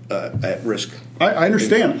versus at risk. I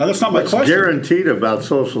understand. That's not my It's question. guaranteed about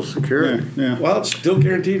Social Security. Yeah. Well, it's still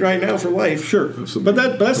guaranteed right now for life. Sure, but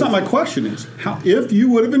that's not my question. Is how if you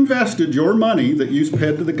would have invested your money that you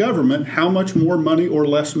paid to the government, how much more money or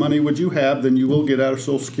less money would you have than you will get out of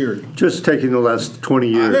Social Security? Just taking the last 20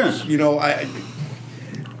 years. Yeah.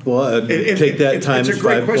 Well, take that times It's a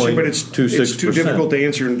great question, but it's 5.26%. too difficult to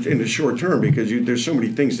answer in the short term because there's so many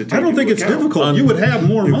things to take. I don't think into it's account. difficult. You would have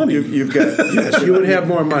more money. You've got yes, You would have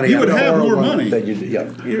more money. You would out of have the more 401 money. That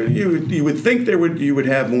you would think you would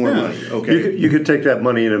have more Yeah. money. Okay. You could take that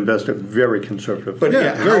money and invest it very conservatively. But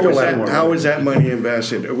Yeah, how is that money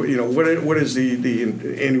invested? What is the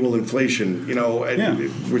annual inflation? Yeah.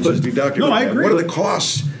 Which is deducted. No, I agree. What are the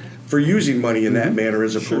costs for using money in that manner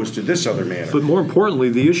as opposed to this other manner? But more importantly,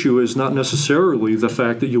 the issue is not necessarily the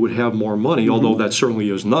fact that you would have more money, although that certainly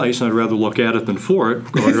is nice, and I'd rather look at it than for it.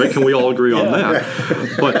 Right? Can we all agree on that?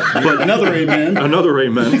 But Another amen. another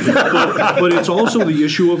amen. But it's also the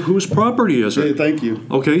issue of whose property is Hey, it. thank you.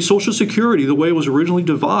 Okay, Social Security, the way it was originally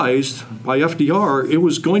devised by FDR, it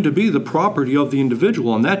was going to be the property of the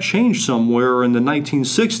individual, and that changed somewhere in the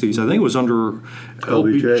 1960s. I think it was under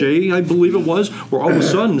LBJ, I believe it was, where all of a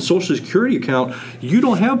sudden, Social Security account, you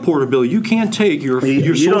don't have portability. You can't take your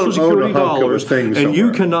You Social don't own a Security hunk of a dollars, thing and you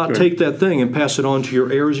somewhere. cannot Right. take that thing and pass it on to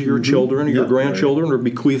your heirs or your children or your grandchildren or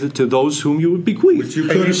bequeath it to those whom you would bequeath.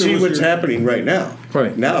 And you see what's happening right now.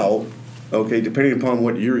 Right. Now, okay, depending upon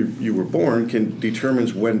what year you were born,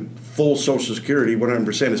 determines when full Social Security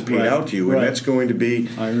 100% is paid Right. out to you, Right. and that's going to be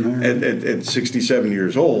Iron. at 67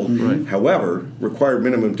 years old. Right. However, required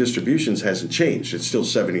minimum distributions hasn't changed. It's still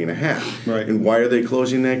 70 and a half. Right. And why are they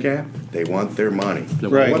closing that gap? They want their money. They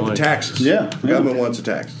Right. want the taxes. Yeah, The government wants the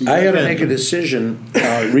taxes. I had to make a decision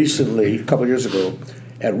recently, a couple years ago,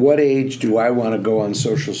 at what age do I want to go on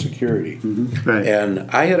Social Security? Right. And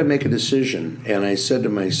I had to make a decision, and I said to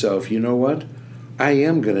myself, you know what? I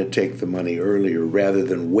am going to take the money earlier rather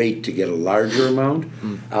than wait to get a larger amount.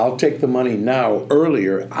 I'll take the money now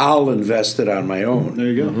earlier. I'll invest it on my own. There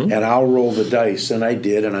you go. And I'll roll the dice, and I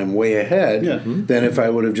did, and I'm way ahead Yeah. than if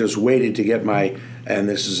I would have just waited to get my, and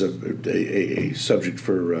this is a subject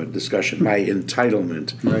for discussion, my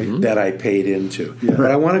entitlement that I paid into.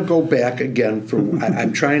 But I want to go back again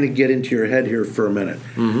I'm trying to get into your head here for a minute.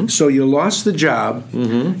 So you lost the job,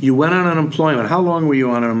 you went on unemployment. How long were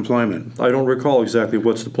you on unemployment? I don't recall exactly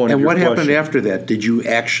what's the point And of your what happened question. after that? Did you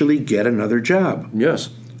actually get another job? Yes.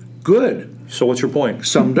 Good. So what's your point?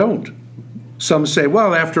 Some don't. Some say,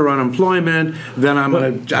 well, after unemployment, then I'm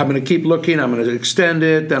gonna keep looking. I'm gonna extend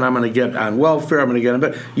it. Then I'm gonna get on welfare. I'm gonna get on.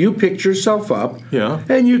 But you picked yourself up, Yeah.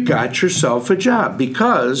 and you got yourself a job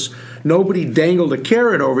because nobody dangled a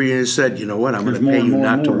carrot over you and said, you know what, I'm gonna There's more pay and you more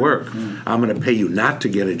not and to more. work. I'm gonna pay you not to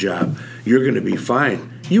get a job. You're gonna be fine.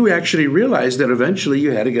 You actually realized that eventually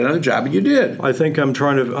you had to get another job, and you did. I think I'm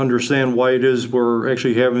trying to understand why it is we're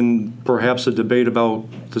actually having perhaps a debate about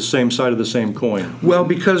the same side of the same coin. Well,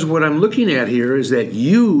 because what I'm looking at here is that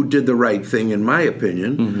you did the right thing, in my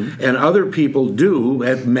opinion, and other people do,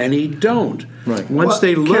 and many don't. Right. Once Well,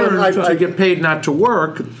 they Ken, learn to I- get paid not to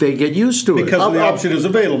work, they get used to it. Because the option is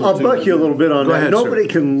available. I'll to buck them. you a little bit on Go that. ahead, sir. Nobody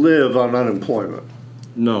can live on unemployment.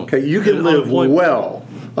 No. Okay, you can And live unemployment- well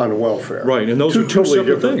on welfare. Right, and those are two totally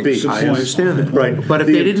separate different things. beasts. I understand that. Right. But if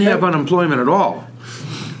The they didn't have intent- unemployment at all,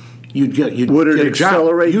 you'd get Would it get a job.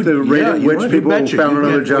 accelerate You'd- the rate yeah, at you which would, people betcha. found You'd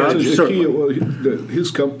another get- job? yeah, Certainly.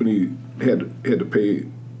 His company had to pay.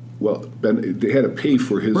 Well, they had to pay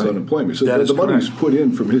for his Right. unemployment. So That the is money's correct. put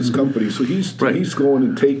in from his company. So he's Right. he's going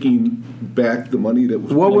and taking back the money that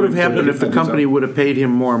was. What would have put in happened if the on his company would have paid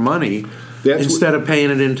him more money instead of paying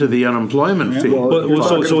it into the unemployment fee. Well, we're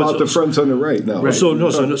talking so about the friends on the right now. So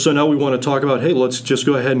now we want to talk about, hey, let's just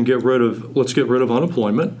go ahead and get rid of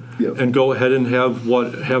unemployment, Yep. and go ahead and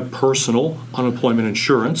have personal unemployment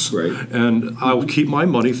insurance. Right. And I will keep my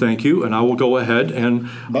money, thank you, and I will go ahead and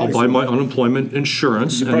I'll buy my unemployment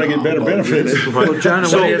insurance. You probably get better benefits. Well, John, I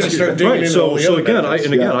want to ask you,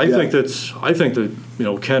 I think that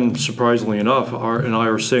Ken, surprisingly enough, and I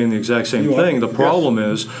are saying the exact same thing. The problem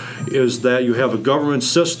is that you have a government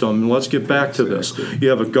system, and let's get back to this. You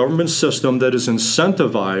have a government system that is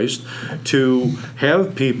incentivized to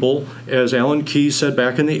have people, as Alan Keyes said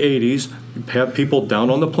back in the 80s, have people down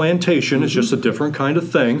on the plantation. It's just a different kind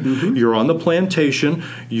of thing. You're on the plantation.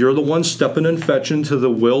 You're the one stepping and fetching to the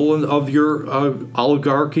will of your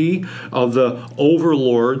oligarchy, of the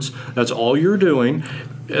overlords. That's all you're doing.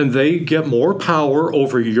 And they get more power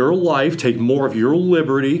over your life, take more of your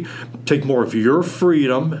liberty, take more of your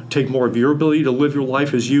freedom, take more of your ability to live your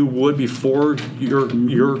life as you would before your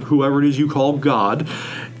whoever it is you call God.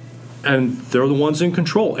 And they're the ones in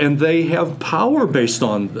control. And they have power based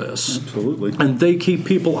on this. Absolutely. And they keep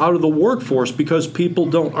people out of the workforce because people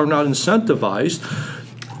are not incentivized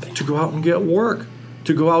to go out and get work,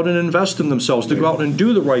 to go out and invest in themselves, to go out and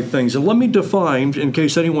do the right things. And let me define, in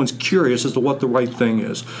case anyone's curious as to what the right thing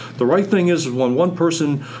is. The right thing is when one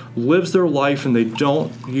person lives their life and they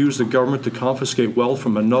don't use the government to confiscate wealth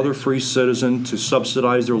from another free citizen to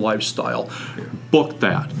subsidize their lifestyle. Book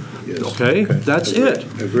that. Okay? That's it.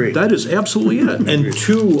 Agreed. That is absolutely it. And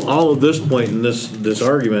to all of this point in this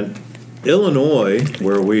argument, Illinois,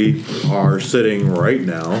 where we are sitting right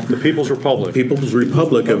now, The People's Republic. People's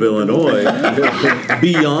Republic of Illinois,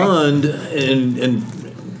 beyond and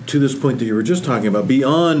to this point that you were just talking about,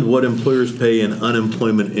 beyond what employers pay in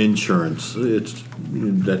unemployment insurance.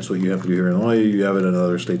 That's what you have to do here in Illinois. You have it in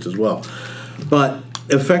other states as well. But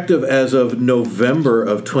effective as of November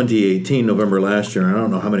of 2018, November last year, and I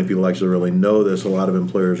don't know how many people actually really know this, a lot of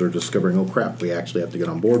employers are discovering, oh crap, we actually have to get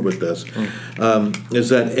on board with this, is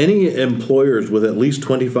that any employers with at least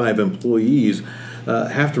 25 employees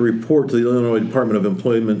have to report to the Illinois Department of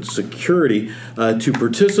Employment Security to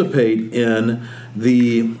participate in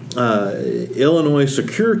the Illinois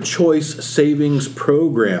Secure Choice Savings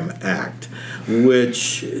Program Act,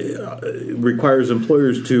 which requires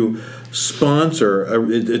employers to sponsor.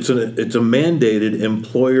 It's a mandated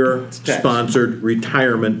employer-sponsored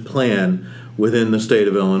retirement plan within the state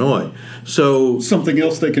of Illinois. So Something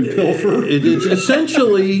else they can pilfer. it's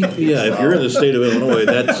essentially, if you're in the state of Illinois,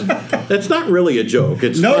 that's not really a joke.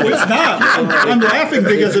 It's No, it's not. I'm laughing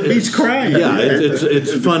because it beats crying. yeah,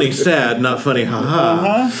 it's funny, sad, not funny,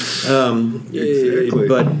 haha. Exactly.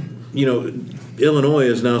 But Illinois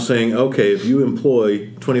is now saying, okay, if you employ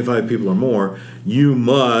 25 people or more, you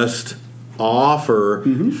must offer,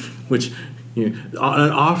 which an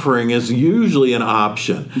offering is usually an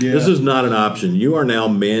option. Yeah. This is not an option. You are now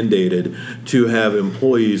mandated to have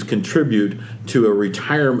employees contribute to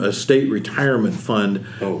a state retirement fund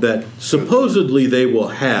that supposedly they will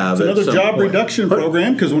have. It's another job reduction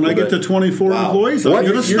program because when I get to 24 employees, I'm going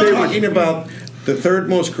to You're stop. talking about the third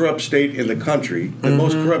most corrupt state in the country, the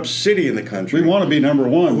most corrupt city in the country. We want to be number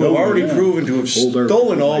one. who have already Yeah. proven to have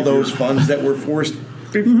stolen all those funds that were forced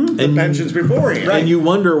the pensions beforehand. And you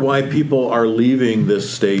wonder why people are leaving this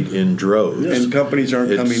state in droves. And companies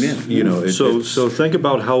aren't coming in. So think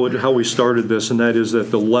about how we started this, and that is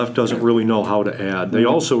that the left doesn't really know how to add. They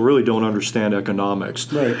also really don't understand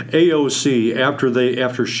economics. Right. AOC,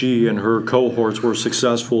 after she and her cohorts were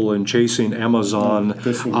successful in chasing Amazon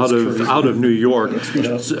This one was crazy. out of New York,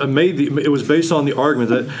 it was based on the argument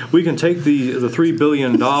that we can take the $3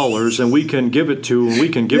 billion and we can give it to, and we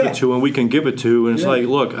can give it to, and we can give it to, and it's like,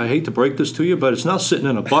 look, I hate to break this to you, but it's not sitting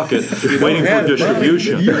in a bucket waiting for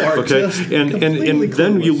distribution. You are Okay, just and completely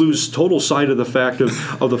then you clueless. lose total sight of the fact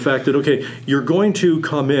that okay, you're going to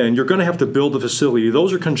come in, you're going to have to build a facility.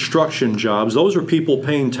 Those are construction jobs. Those are people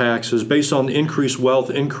paying taxes based on increased wealth,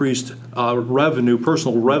 increased revenue,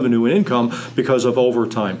 personal revenue and income because of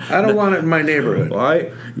overtime. I don't want it in my neighborhood. All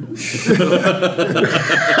right.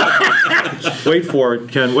 Wait for it,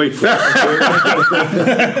 Ken. Wait for it.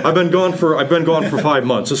 I've been gone for 5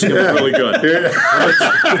 months. This is going to be really good.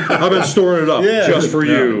 I've been storing it up just for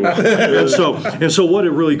you. And so what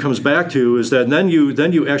it really comes back to is that then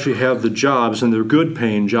you actually have the jobs, and they're good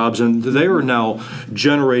paying jobs, and they are now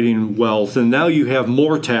generating wealth, and now you have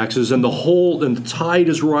more taxes, and the tide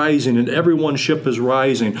is rising, and everyone's ship is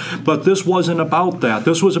rising. But this wasn't about that.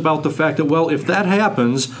 This was about the fact that, well, if that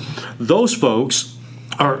happens, those folks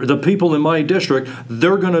or the people in my district,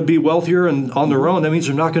 they're going to be wealthier and on their own. That means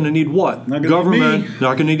they're not going to need what? Not gonna Government, need me.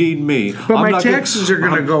 not going to need me. But I'm my not gonna- taxes are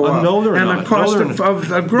going to go up. No, they're and not. And the cost No, they're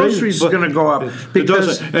not. of groceries is But going to go up. It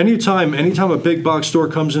Because doesn't. Anytime a big box store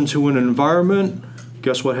comes into an environment,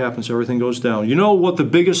 guess what happens? Everything goes down. You know what the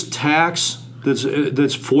biggest tax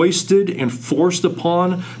that's foisted and forced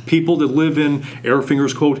upon people that live in,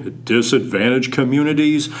 Airfinger's quote, disadvantaged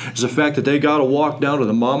communities, is the fact that they got to walk down to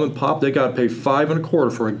the mom and pop. They got to pay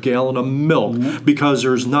 $5.25 for a gallon of milk because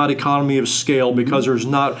there's not economy of scale, because there's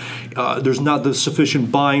not the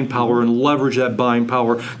sufficient buying power and leverage that buying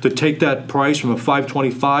power to take that price from a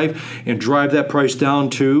 $5.25 and drive that price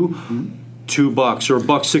down to $2 or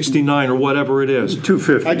 $1.69 or whatever it is.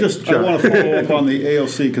 $2.50. I want to follow up on the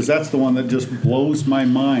AOC because that's the one that just blows my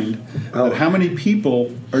mind. That how many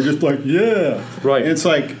people are just like, yeah, Right. It's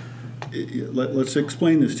like, let's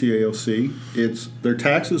explain this to you, AOC. It's their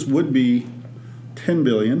taxes would be $10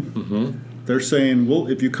 billion. Mm-hmm. They're saying, well,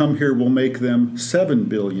 if you come here, we'll make them $7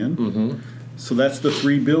 billion. Mm-hmm. So that's the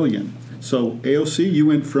 $3 billion. So AOC, you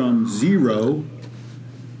went from zero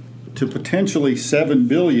to potentially $7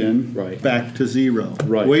 billion Right. back to zero.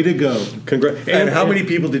 Right. Way to go. And how many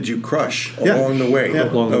people did you crush Yeah. along the way? Yeah.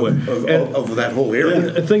 Along the way. Of that whole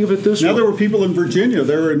area? And think of it this Now way. there were people in Virginia.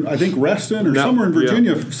 They were in, I think, Reston or Now- somewhere in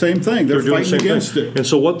Virginia. yeah. Same thing. They're doing the fighting same against thing. it. And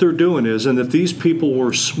so what they're doing is, and if these people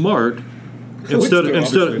were smart, they're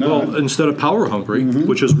obviously not. instead of power hungry,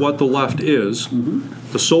 which is what the left is,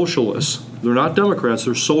 the socialists, they're not Democrats,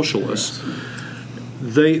 they're socialists.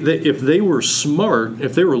 They if they were smart,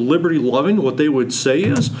 if they were liberty loving, what they would say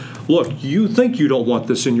is, look, you think you don't want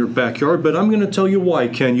this in your backyard, but I'm going to tell you why,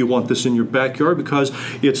 Ken, you want this in your backyard, because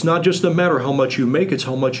it's not just a matter how much you make, it's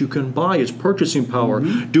how much you can buy. It's purchasing power.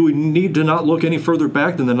 Do we need to not look any further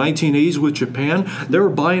back than the 1980s with Japan? They were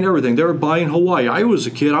buying everything. They were buying Hawaii. I was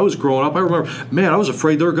a kid. I was growing up. I remember, man, I was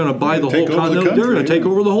afraid they were going to buy the whole take over the continent. They're going to country, take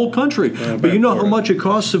over the whole country. But you know how much it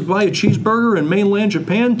costs to buy a cheeseburger in mainland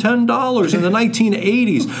Japan? $10 in the 1980s.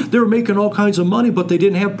 They were making all kinds of money, but they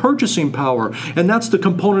didn't have purchasing power. And that's the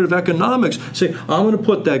component of economics. Say, I'm going to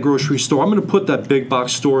put that grocery store, I'm going to put that big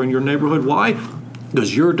box store in your neighborhood. Why?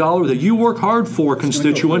 Because your dollar that you work hard for,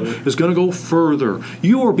 constituent, is going to go further.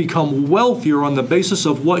 You will become wealthier on the basis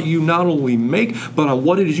of what you not only make, but on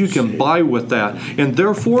what it is you can buy with that. And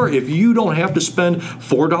therefore, if you don't have to spend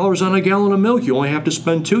 $4 on a gallon of milk, you only have to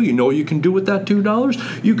spend $2. You know what you can do with that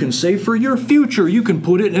 $2? You can save for your future. You can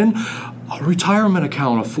put it in a retirement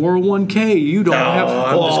account, a 401k. You don't have.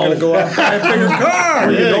 I'm just going to go out and buy a bigger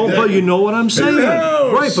car. But you know what I'm saying,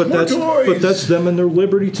 right? But that's them and their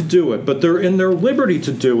liberty to do it. But they're in their liberty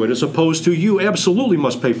to do it, as opposed to you absolutely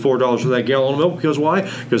must pay $4 for that gallon of milk. Because why?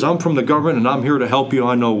 Because I'm from the government and I'm here to help you.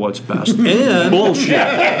 I know what's best. And Bullshit.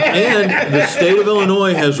 And the state of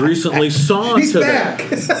Illinois has recently saw to back.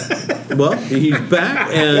 that. Well, he's back,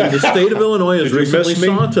 and the state of Illinois has Did you recently miss me?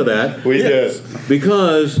 saw to that We did.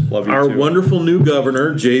 because Love you our too. wonderful new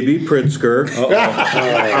governor, J.B. Pritzker,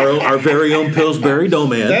 our very own Pillsbury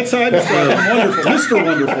Doughman, That's how I describe him. Wonderful. Mr.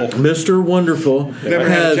 Wonderful. Mr. Wonderful, Never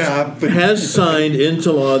had a job. has signed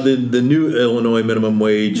into law the new Illinois minimum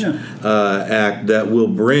wage act that will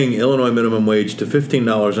bring Illinois minimum wage to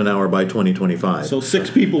 $15 an hour by 2025. So 6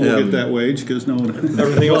 people will get that wage because no one.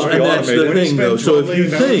 Everything else will be and that's the automated. thing, though. So if you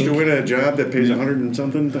think, to win a job that pays 100 and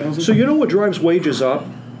something thousand. So you know what drives wages up?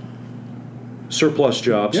 Surplus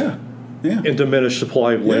jobs. Yeah. And diminished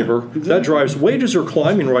supply of labor. exactly. That drives wages are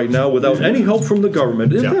climbing right now without any help from the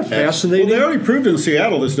government. Isn't that Well, fascinating? they already proved in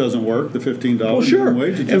Seattle this doesn't work. The $15 Well, sure. minimum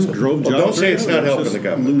wage. It just And- drove Well, jobs. don't say it's right not out. helping It's the just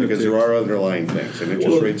government because there lunatic. are underlying things, and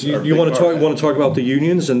interest rates are a You big want to part talk? of Want to talk about the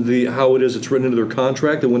unions and how it is it's written into their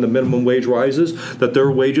contract that when the minimum wage rises, that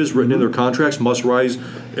their wages written in their contracts must rise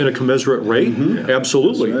in a commensurate rate.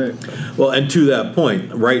 Absolutely. Right. well, and to that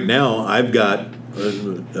point, right now I've got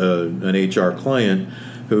an HR client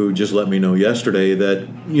who just let me know yesterday that,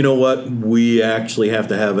 you know what, we actually have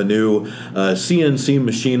to have a new CNC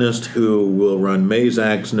machinist who will run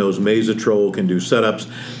Mazax, knows Mazatrol, can do setups.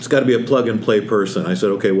 It's got to be a plug-and-play person. I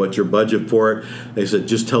said, okay, what's your budget for it? They said,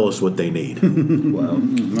 just tell us what they need. Well,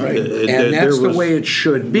 Right. and that's the way it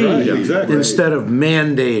should be, Right, exactly. instead of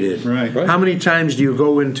mandated. Right. How many times do you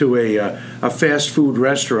go into a fast food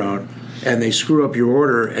restaurant and they screw up your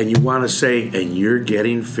order and you want to say, and you're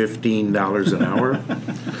getting $15 an hour?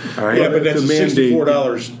 All right. Yeah, but that's a The mandate-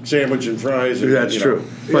 $64 sandwich and fries. And, That's you know. true.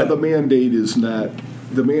 But the mandate is not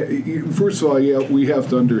first of all, we have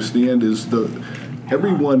to understand is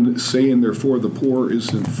everyone saying they're for the poor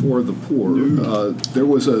isn't for the poor. There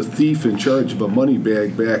was a thief in charge of a money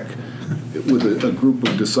bag back with a group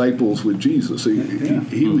of disciples with Jesus. He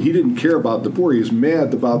didn't care about the poor. He was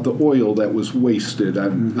mad about the oil that was wasted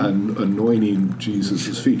on anointing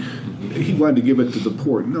Jesus' feet. He wanted to give it to the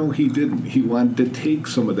poor. No, he didn't. He wanted to take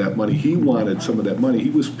some of that money. He wanted some of that money. He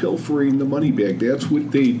was pilfering the money bag. That's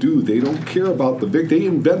what they do. They don't care about the victim. They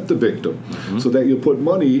invent the victim so that you put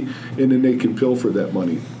money and then they can pilfer that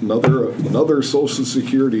money. Another Social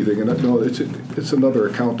Security thing. And no, it's another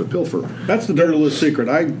account to pilfer. That's the dirty little secret.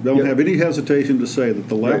 I don't have any hesitation to say that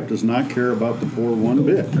the left does not care about the poor one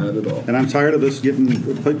bit. Not at all. And I'm tired of this getting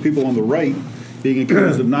people on the right being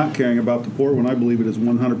accused of not caring about the poor when I believe it is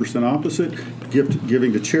 100% opposite.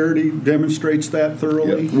 Giving to charity demonstrates that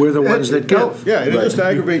thoroughly. Yeah. We're the ones that give. Yeah, it just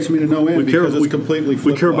aggravates me to no end because it's completely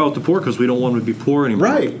We care about the poor because we don't want them to be poor anymore.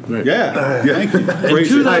 Right. Yeah. Thank you. And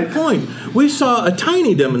to that point, we saw a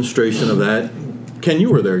tiny demonstration of that. Ken, you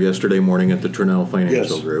were there yesterday morning at the Trinnell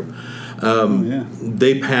Financial Yes. Group. Yeah.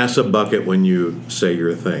 They pass a bucket when you say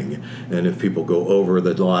your thing, and if people go over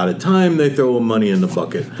the allotted time, they throw money in the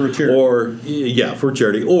bucket For charity. or for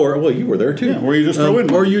charity, or well, you were there too, Yeah, or you just throw in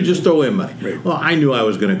money. or you just throw in money. Well, I knew I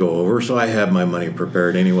was going to go over, so I had my money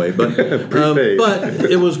prepared anyway. But but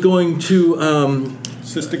it was going to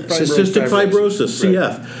Cystic fibrosis,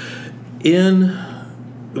 CF.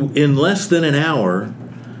 In less than an hour,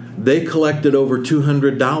 they collected over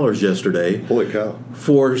 $200 yesterday. Holy cow.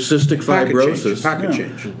 For cystic fibrosis. Pocket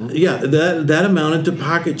change. Yeah, that amounted to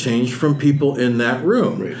pocket change from people in that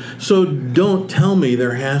room. Right. So don't tell me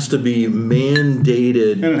there has to be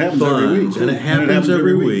mandated And it happens funds, every week. and it happens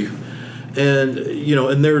every week. And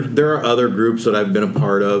and there are other groups that I've been a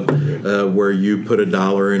part of where you put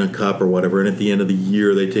 $1 in a cup or whatever, and at the end of the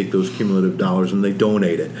year they take those cumulative dollars and they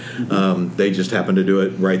donate it. They just happen to do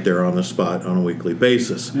it right there on the spot on a weekly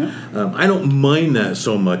basis. Yeah. I don't mind that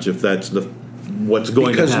so much if that's what's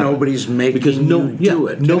going Because to happen. nobody's making you do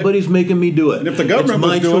it. Nobody's making me do it. And if the government It's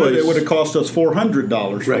my was doing choice. it would have cost us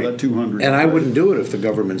 $400 for Right. that $200. And I wouldn't do it if the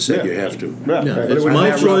government said Yeah. you have to. Yeah. Yeah, But it it's would my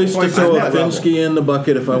have choice to twice throw a that level. Finsky in the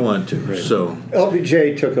bucket if I want to. So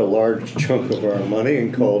LBJ took a large chunk of our money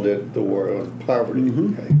and called it the war on poverty.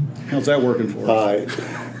 Okay. How's that working for us?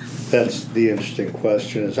 That's the interesting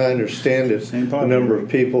question. As I understand it, Same the poverty number rate. of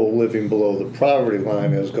people living below the poverty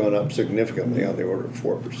line has gone up significantly, on the order of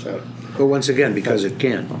 4%. But once again, because it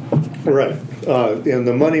can. Right. And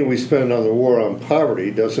the money we spend on the war on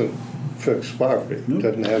poverty doesn't fix poverty. It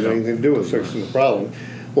doesn't have anything to do with fixing the problem.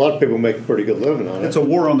 A lot of people make a pretty good living on it. It's a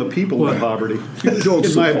war on the people in poverty, You don't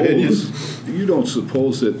in my opinion. you don't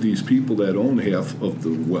suppose that these people that own half of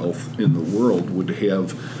the wealth in the world would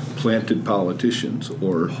have planted politicians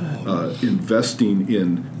or investing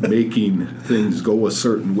in making things go a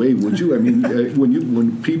certain way, would you? I mean,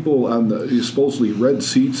 when people on the supposedly red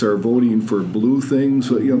seats are voting for blue things,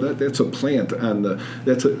 that's a plant on the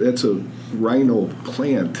that's a rhino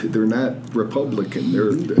plant. They're not Republican.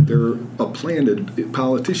 They're a planted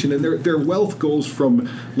politician, and their wealth goes from,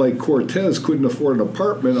 like, Cortez couldn't afford an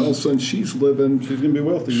apartment. All of a sudden, she's living. She's going to be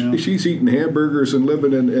wealthy now. She's eating hamburgers and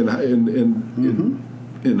living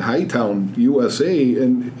in Hightown, USA,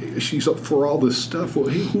 and she's up for all this stuff. Well,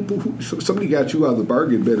 hey, somebody got you out of the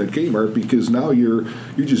bargain bin at Kmart because now you're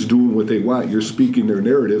just doing what they want. You're speaking their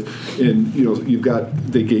narrative, and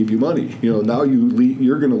they gave you money. Now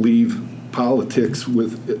you're going to leave politics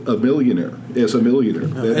with a millionaire.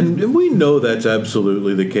 And we know that's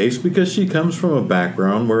absolutely the case because she comes from a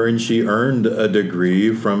background wherein she earned a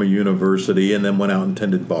degree from a university and then went out and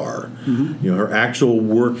tended bar. Her actual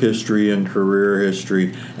work history and career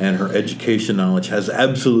history and her education knowledge has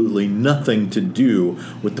absolutely nothing to do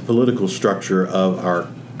with the political structure of our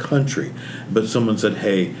country. But someone said,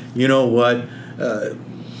 hey, you know what?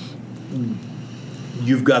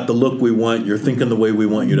 You've got the look we want. You're thinking the way we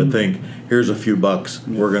want you to think. Here's a few bucks.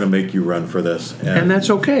 We're going to make you run for this. And that's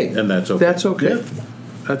okay. And that's okay. That's okay. Yeah.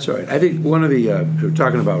 That's all right. I think one of the, we're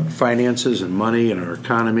talking about finances and money and our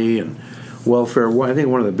economy and welfare. I think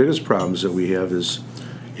one of the biggest problems that we have is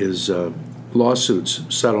lawsuits,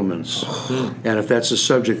 settlements. And if that's a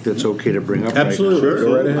subject that's okay to bring up Absolutely.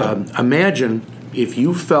 right now. Go right ahead. Imagine if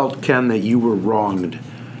you felt, Ken, that you were wronged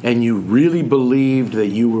and you really believed that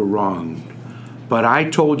you were wronged. But I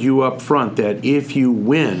told you up front that if you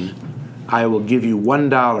win, I will give you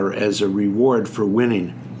 $1 as a reward for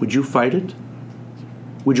winning. Would you fight it?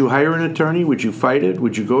 Would you hire an attorney? Would you fight it?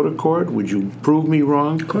 Would you go to court? Would you prove me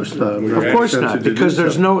wrong? Of course not. Of course not, because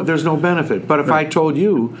there's no benefit. But if I told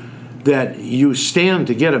you that you stand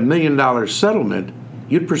to get $1 million settlement,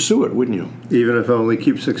 you'd pursue it, wouldn't you? Even if I only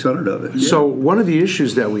keep 600 of it. So one of the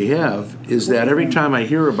issues that we have is that every time I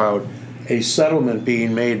hear about a settlement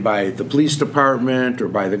being made by the police department or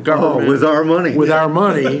by the government. with our money. With our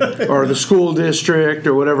money, or the school district,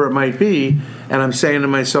 or whatever it might be. And I'm saying to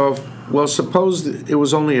myself, well, suppose it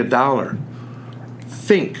was only $1.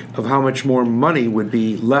 Think of how much more money would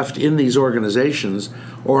be left in these organizations,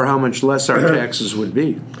 or how much less our taxes would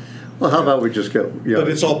be. Well, how about we just go? Yeah. But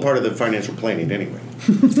it's all part of the financial planning anyway.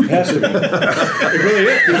 It has to be. It really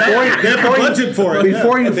is. They have a budget for it.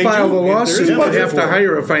 Before you They file do. the There lawsuit, is a you budget have to for it.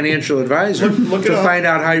 hire a financial advisor Look it to up. find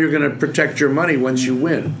out how you're going to protect your money once you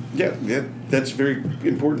win. Yeah, that's a very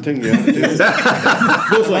important thing you have to do.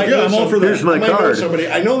 Bill's like, yeah, I'm all for Here's that. my I might know card. somebody.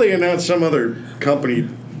 I know they announced some other company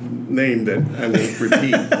name that I won't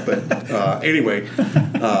repeat, but anyway,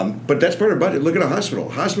 but that's part of the budget. Look at a hospital.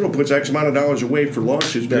 Hospital puts X amount of dollars away for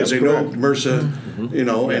lawsuits because they know MRSA, you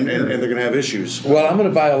know, and they're going to have issues. Well, I'm going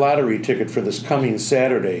to buy a lottery ticket for this coming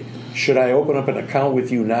Saturday. Should I open up an account with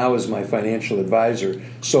you now as my financial advisor,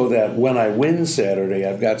 so that when I win Saturday,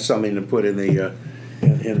 I've got something to put in the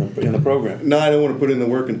in the program? No, I don't want to put in the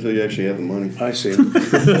work until you actually have the money. I see.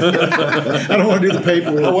 I don't want to do the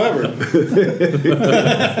paperwork.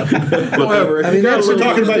 However, If we're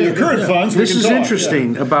talking about your current funds, we This can is talk.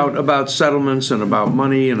 interesting about settlements and about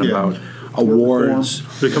money and about awards.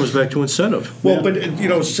 But it comes back to incentive. well, but you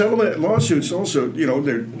know, settlement lawsuits also, you know,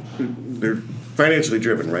 they're financially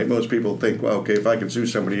driven, right? Most people think, well, okay, if I can sue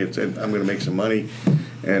somebody, I'm going to make some money,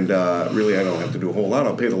 and really I don't have to do a whole lot.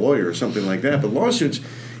 I'll pay the lawyer or something like that. But lawsuits,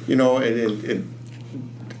 you know, and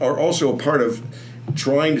are also a part of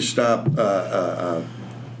trying to stop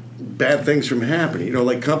bad things from happening. You know,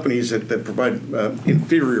 like companies that provide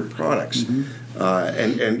inferior products,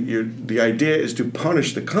 and the idea is to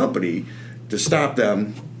punish the company to stop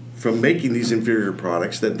them from making these inferior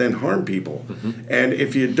products that then harm people. And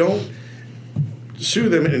if you don't sue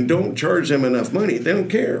them and don't charge them enough money, they don't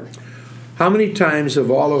care. How many times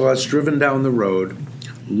have all of us driven down the road,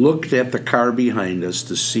 looked at the car behind us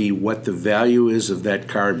to see what the value is of that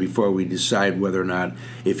car before we decide whether or not,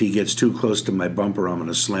 if he gets too close to my bumper, I'm going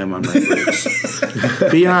to slam on my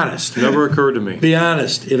brakes? Be honest. Never occurred to me. Be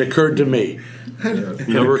honest. It occurred to me. Never occurred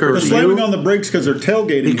occurred They're to slamming you. on the brakes because they're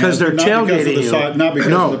tailgating. Because they're him, not because of tailgating the you. si- Not because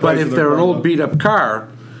of No, the but price if of they're their an old product. beat-up car,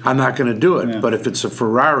 I'm not going to do it. Yeah. But if it's a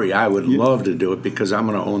Ferrari, I would love to do it because I'm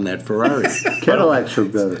going to own that Ferrari. Cadillacs are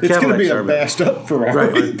better. It's going to be Cadillacs a are better. bashed up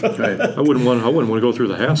Ferrari. Right, right. I wouldn't want to go through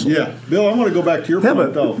the hassle. Yeah, Bill, I want to go back to your Yeah, point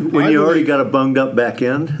but though. when I you already believe- got a bunged up back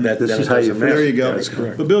end, That- this then is it how you doesn't fix There it. you go. That's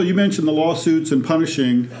correct. But Bill, you mentioned the lawsuits and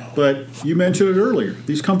punishing, but you mentioned it earlier.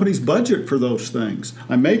 These companies budget for those things.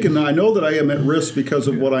 I know that I am at risk because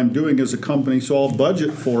of what I'm doing as a company, so I'll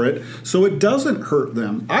budget for it so it doesn't hurt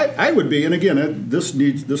them. I would be, and again,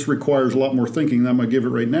 this requires a lot more thinking than I'm going to give it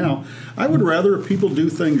right now. I would rather if people do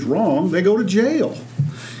things wrong, they go to jail.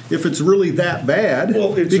 If it's really that bad,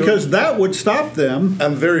 Well, because that would stop them.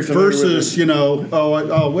 I'm very familiar with versus, it. you know,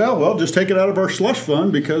 well, just take it out of our slush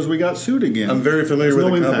fund because we got sued again. I'm very familiar There's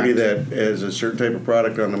with no a company impact. that has a certain type of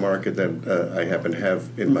product on the market that I happen to have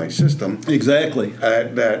in my system. Exactly.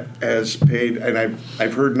 That has paid, and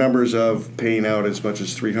I've heard numbers of paying out as much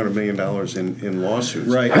as $300 million in lawsuits.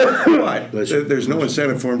 Right. But there's no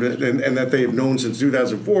incentive for them to, and that they have known since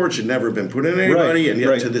 2004 it should never have been put in anybody, and yet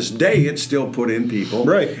right. to this day it's still put in people.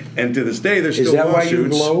 Right. And to this day there's Is still that why lawsuits. you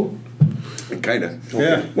glow? Kind of.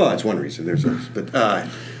 Yeah. Well, that's one reason. There's others, but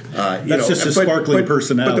That's just a sparkling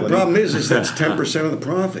personality. But the problem is that's 10% of the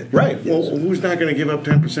profit. Right. Well, who's not going to give up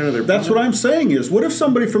 10% of their? That's profit? what I'm saying is, what if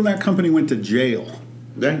somebody from that company went to jail?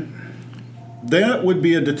 That would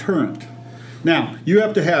be a deterrent. Now, you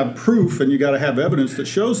have to have proof and you got to have evidence that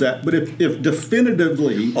shows that. But if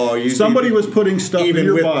definitively somebody was putting stuff in even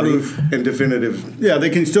your with body, proof and definitive. yeah,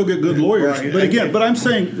 they can still get good lawyers. Right. But again, I'm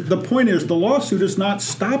saying the point is the lawsuit is not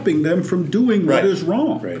stopping them from doing what Right. is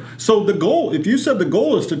wrong. Right. So the goal, if you said the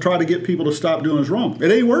goal is to try to get people to stop doing what's wrong,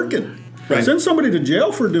 it ain't working. Right. Send somebody to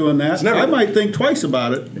jail for doing that. never I worked. might think twice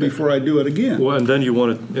about it before I do it again. Well, and then you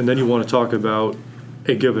want to talk about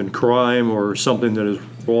a given crime or something that is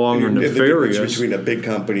wrong or The difference nefarious. between a big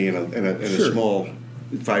company and a Sure. small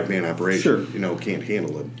 5-man operation, Sure. can't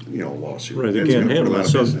handle a lawsuit. Right, they It's can't gonna put handle them it.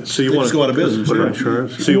 out of business. So you They want just go out of business. Put yeah.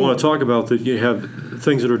 insurance. So you want to talk about that you have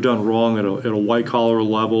things that are done wrong at a white collar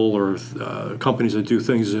level, or companies that do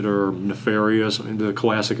things that are nefarious. I mean, the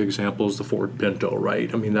classic example is the Ford Pinto, right?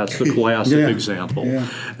 I mean, that's the classic Yeah. example. Yeah.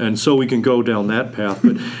 And so we can go down that path.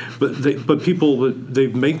 But people, they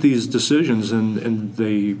make these decisions and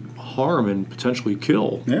they harm and potentially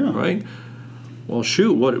kill, Yeah. right? Well,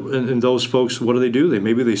 shoot, and those folks, what do?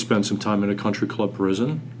 Maybe they spend some time in a country club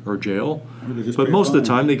prison or jail, but most of the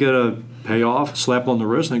time they get a payoff, slap on the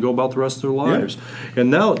wrist, and they go about the rest of their lives. Yeah.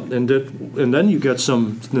 And then you get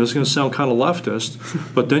some. This is going to sound kind of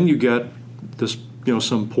leftist, but then you get this,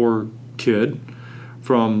 some poor kid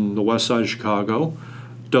from the west side of Chicago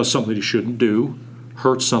does something that he shouldn't do,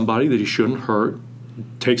 hurts somebody that he shouldn't hurt,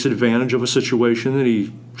 takes advantage of a situation that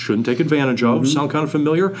he shouldn't take advantage of. Sound kind of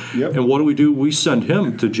familiar? Yep. And what do? We send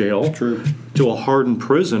him to jail, to a hardened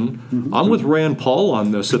prison. I'm with Rand Paul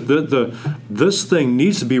on this. That this thing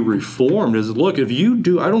needs to be reformed. Look, if you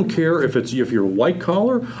do, I don't care if you're white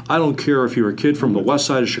collar. I don't care if you're a kid from the west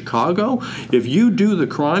side of Chicago. If you do the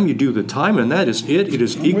crime, you do the time, and that is it. It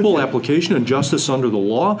is equal application and justice under the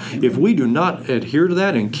law. If we do not adhere to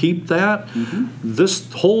that and keep that,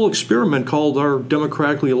 this whole experiment called our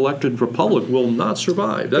democratically elected republic will not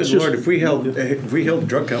survive. That's Good Lord, if we held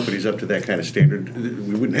drug companies up to that kind of standard,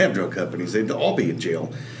 we wouldn't have drug companies. They'd all be in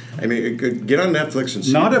jail. I mean, get on Netflix and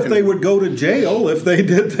see. Not if they would go to jail if they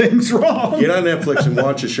did things wrong. Get on Netflix and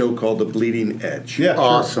watch a show called The Bleeding Edge. Yeah,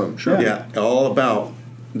 awesome. Sure. Yeah, all about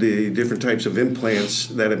the different types of implants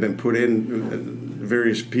that have been put in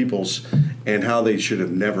various peoples and how they should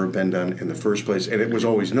have never been done in the first place, and it was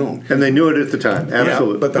always known. And they knew it at the time,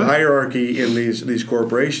 absolutely. Yeah, but the hierarchy in these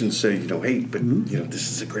corporations say, hey, but this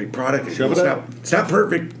is a great product. It's not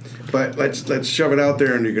perfect, but let's shove it out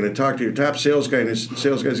there, and you're going to talk to your top sales guy, and his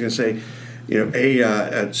sales guy's going to say,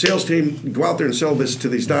 a sales team, go out there and sell this to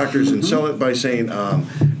these doctors and sell it by saying,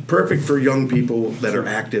 perfect for young people that are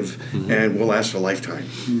active and will last a lifetime.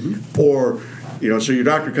 Or, so your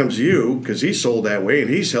doctor comes to you because he's sold that way and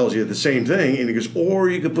he sells you the same thing, and he goes, or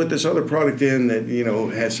you could put this other product in that,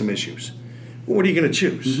 has some issues. Well, what are you going to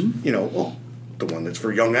choose? The one that's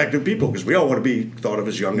for young, active people, because we all want to be thought of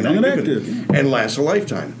as young and active and last a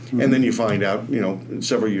lifetime. And then you find out,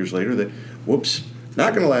 several years later that, whoops,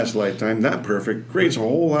 not going to last a lifetime, not perfect, creates a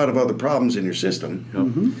whole lot of other problems in your system.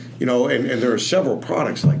 And there are several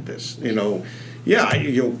products like this.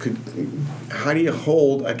 How do you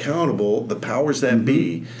hold accountable the powers that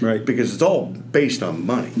be? Right. Because it's all based on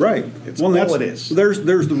money. Right. It's all it is. There's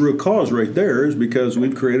the root cause right there, is because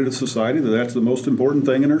we've created a society that's the most important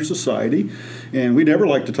thing in our society, and we never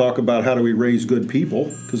like to talk about how do we raise good people,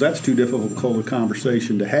 because that's too difficult a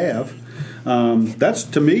conversation to have. That's,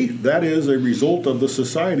 to me, that is a result of the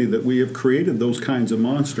society that we have created those kinds of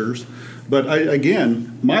monsters. But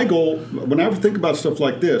again, my goal, when I think about stuff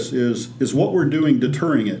like this, is what we're doing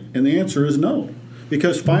deterring it? And the answer is no.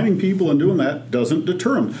 Because finding people and doing that doesn't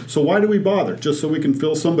deter them. So why do we bother? Just so we can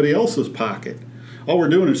fill somebody else's pocket. All we're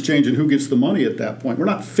doing is changing who gets the money at that point. We're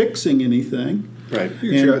not fixing anything. Right.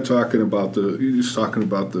 You're talking about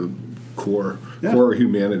the core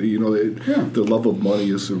humanity. The love of money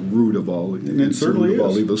is the root of all. It certainly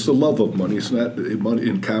is. Evil. It's the love of money. It's not money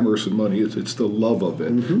in commerce and money. It's the love of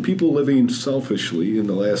it. People living selfishly in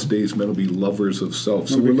the last days meant to be lovers of self.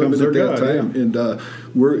 So we're living at that time, and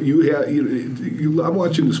I'm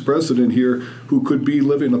watching this president here who could be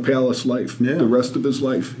living a palace life the rest of his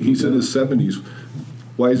life. He's in his 70s.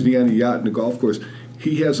 Why isn't he on a yacht and a golf course?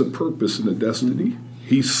 He has a purpose and a destiny.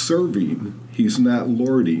 He's serving. He's not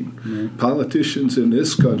lording. Politicians in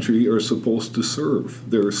this country are supposed to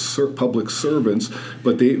serve. They're public servants,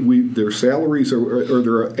 but their salaries or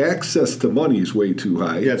their access to money is way too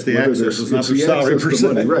high. Yeah, it's the access. It's not the salary per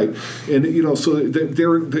se. Right. And so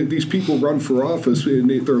these people run for office, and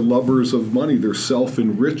they're lovers of money. They're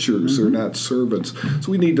self-enrichers. They're not servants.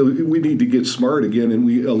 So we need to get smart again, and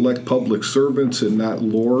we elect public servants and not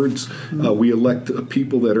lords. We elect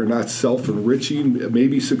people that are not self-enriching,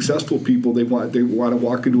 maybe successful people. They want to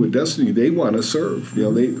walk into a destiny. They want to serve.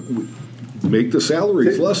 They make the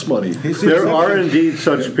salaries less money. There are indeed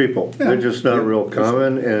such people. They're just not real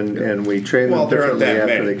common, and we train them differently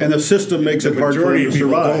after they come. And the system makes it hard for them to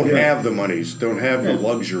survive. Don't have the monies, don't have the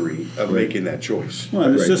luxury of making that choice. Well,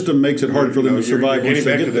 and the system makes it hard for them to survive once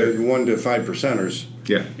they get there. The 1 to 5%ers.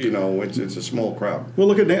 Yeah. It's a small crowd. Well,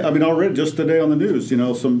 look at already just today on the news,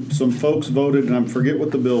 some folks voted, and I forget what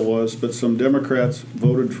the bill was, but some Democrats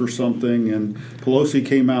voted for something, and Pelosi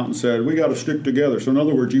came out and said, we got to stick together. So in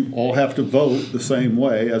other words, you all have to vote the same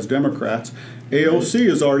way as Democrats. AOC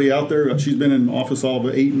is already out there. She's been in office all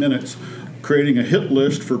of 8 minutes, creating a hit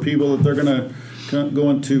list for people that they're going to go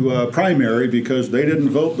into primary because they didn't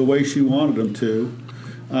vote the way she wanted them to.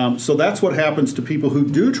 So that's what happens to people who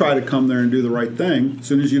do try to come there and do the right thing. As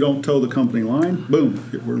soon as you don't toe the company line,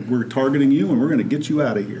 boom, we're targeting you and we're going to get you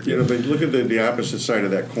out of here. You know, but look at the opposite side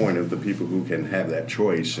of that coin of the people who can have that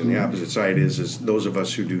choice. And the opposite side is those of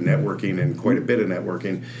us who do networking and quite a bit of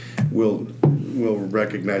networking will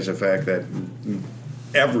recognize the fact that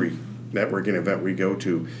every networking event we go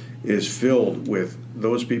to is filled with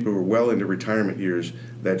those people who are well into retirement years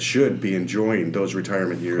that should be enjoying those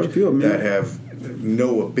retirement years that have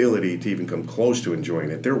no ability to even come close to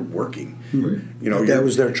enjoying it. They're working. Right. You know, that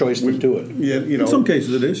was their choice to do it. Yeah, you know, in some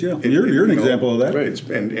cases it is, yeah. You're an example of that. Right,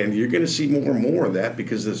 and you're going to see more and more of that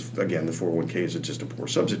because this, again, the 401k is just a poor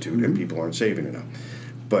substitute, and people aren't saving enough.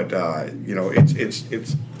 But you know, it's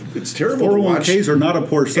terrible. 401ks are not a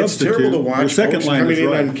poor substitute. It's terrible to watch. Your second folks line coming is in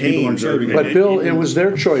right. on People aren't canes or- saving. But Bill, it was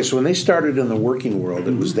their choice. When they started in the working world,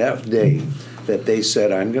 it was that day that they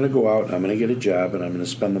said, I'm going to go out, I'm going to get a job, and I'm going to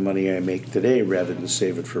spend the money I make today rather than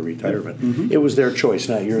save it for retirement. It was their choice,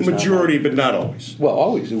 not yours. Majority, not but not always. well,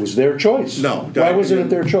 always. It was their choice. No. Why wasn't it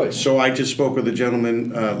their choice? So I just spoke with a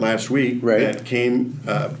gentleman last week Right. that came,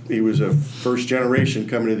 he was a first generation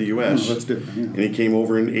coming to the U.S. Oh, that's different, yeah. And he came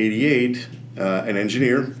over in '88, an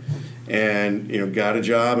engineer, and got a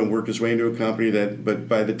job and worked his way into a company but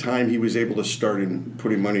by the time he was able to start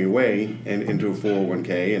putting money away and into a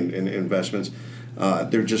 401k and investments,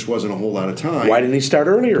 there just wasn't a whole lot of time. Why didn't he start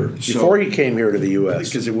earlier, before he came here to the U.S.?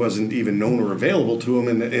 Because it wasn't even known or available to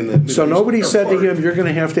him in the So nobody said to him, you're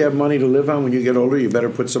going to have money to live on when you get older, you better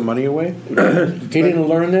put some money away? He didn't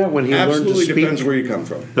learn that when he learned to Absolutely speak? depends where you come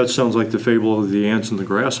from. That sounds like the fable of the ants and the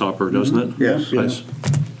grasshopper, doesn't it? Yes. Yes.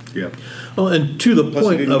 Yeah. Well, and to the Plus, it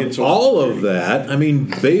point didn't get of so all of complicated. that, I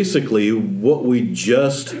mean, basically, what we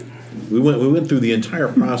went through the entire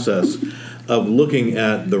process of looking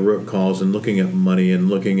at the root cause and looking at money and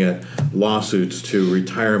looking at lawsuits to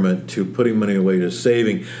retirement to putting money away to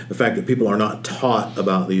saving. The fact that people are not taught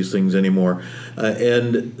about these things anymore,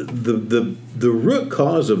 and the root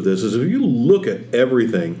cause of this is if you look at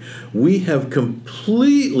everything, we have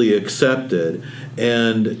completely accepted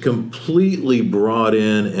and completely brought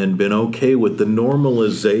in and been okay with the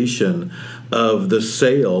normalization of the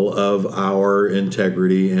sale of our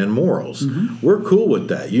integrity and morals. We're cool with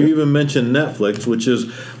that. You even mentioned Netflix, which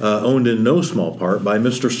is owned in no small part by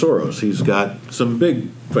Mr. Soros. He's got some big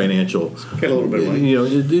financial. Got a little bit of money.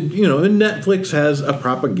 And Netflix has a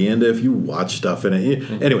propaganda if you watch stuff in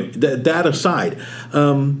it. Anyway, that aside,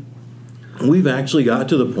 we've actually got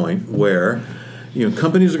to the point where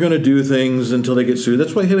companies are going to do things until they get sued.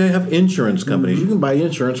 That's why they have insurance companies. You can buy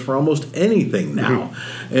insurance for almost anything now.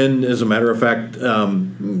 And as a matter of fact, a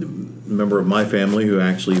member of my family who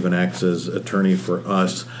actually even acts as attorney for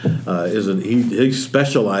us he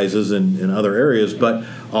specializes in other areas, but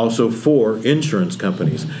also for insurance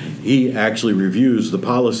companies. He actually reviews the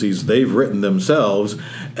policies they've written themselves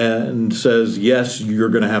and says, yes, you're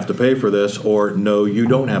going to have to pay for this, or no, you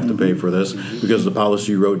don't have to pay for this because the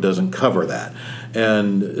policy you wrote doesn't cover that.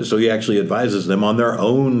 And so he actually advises them on their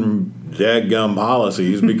own dadgum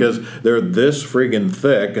policies because they're this friggin'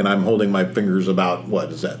 thick, and I'm holding my fingers about,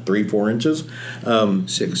 3-4 inches?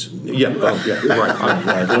 6. Yeah, right. I'm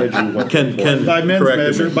glad you Ken By men's corrected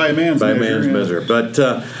measure, me. by man's measure, yeah. measure. But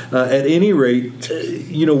at any rate,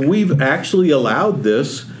 we've actually allowed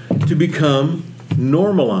this to become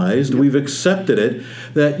normalized. We've accepted it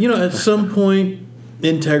that, at some point,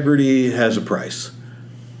 integrity has a price.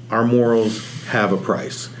 Our morals have a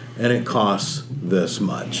price, and it costs this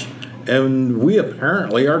much. And we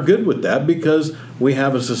apparently are good with that because we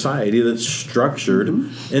have a society that's structured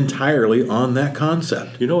entirely on that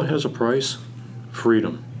concept. You know what has a price?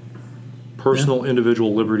 Freedom. Personal,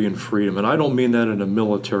 individual liberty and freedom. And I don't mean that in a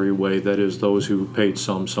military way, that is those who paid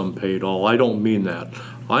some paid all. I don't mean that.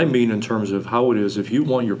 I mean in terms of how it is, if you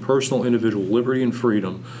want your personal, individual liberty and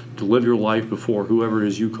freedom to live your life before whoever it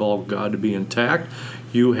is you call God to be intact,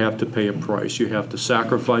 you have to pay a price. You have to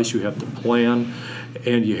sacrifice, you have to plan,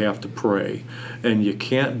 and you have to pray. And you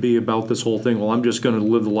can't be about this whole thing, well, I'm just going to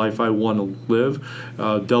live the life I want to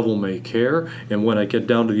live. Devil may care. And when I get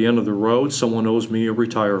down to the end of the road, someone owes me a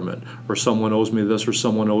retirement, or someone owes me this, or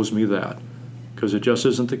someone owes me that. Because it just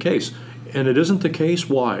isn't the case. And it isn't the case,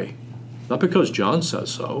 why? Not because John says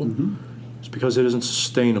so. It's because it isn't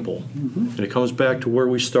sustainable. And it comes back to where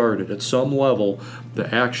we started. At some level,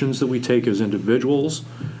 the actions that we take as individuals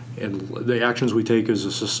and the actions we take as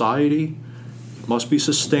a society must be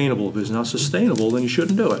sustainable. If it's not sustainable, then you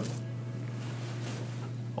shouldn't do it.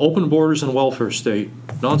 Open borders and welfare state,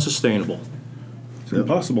 non-sustainable. It's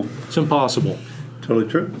impossible. It's impossible. Totally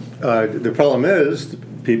true. The problem is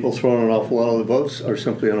people throwing an awful lot of the votes are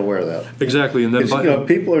simply unaware of that. Exactly, and then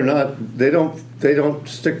People are not. They don't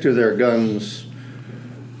stick to their guns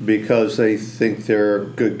because they think they're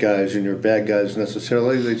good guys and you're bad guys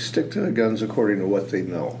necessarily. They stick to their guns according to what they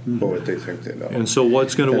know or what they think they know. And so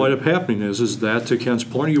what's going to wind up happening is that, to Ken's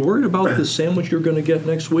point, are you worried about the sandwich you're going to get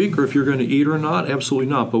next week or if you're going to eat or not? Absolutely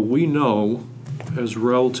not. But we know, as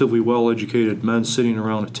relatively well-educated men sitting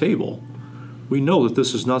around a table, we know that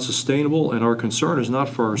this is not sustainable, and our concern is not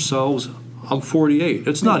for ourselves. I'm 48.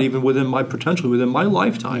 It's not even potentially within my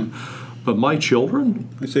lifetime. But my children,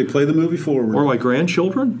 I say play the movie forward. or my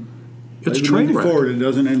grandchildren, it's Play the train movie wreck. forward. It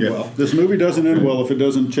doesn't end well. This movie doesn't end well if we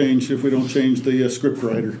don't change the script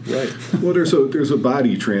writer. Right. Well, there's a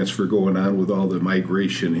body transfer going on with all the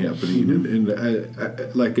migration happening,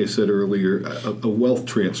 and like I said earlier, a wealth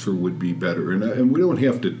transfer would be better. And we don't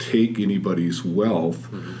have to take anybody's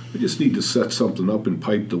wealth. We just need to set something up and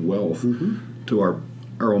pipe the wealth to our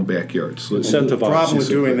own backyards. The problem with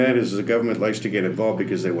doing that is the government likes to get involved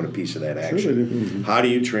because they want a piece of that action. How do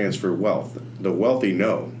you transfer wealth? The wealthy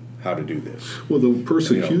know how to do this. Well, the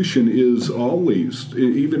persecution is always,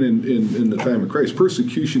 even in the time of Christ,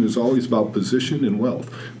 persecution is always about position and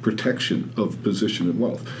wealth, protection of position and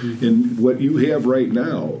wealth. And what you have right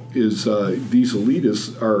now is these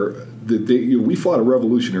elitists are, we fought a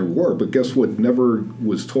revolutionary war, but guess what never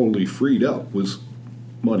was totally freed up was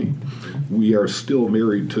money. We are still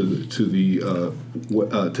married to the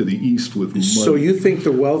East with money. So you think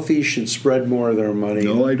the wealthy should spread more of their money?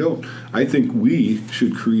 No, I don't. I think we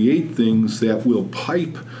should create things that will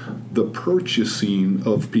pipe the purchasing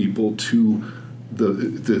of people to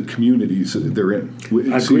the communities that they're in.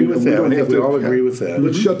 I agree with that. I think we all agree with that.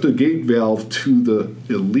 Let's shut the gate valve to the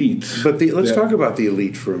elite. But let's talk about the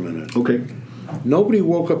elite for a minute. Okay. Nobody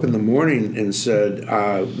woke up in the morning and said,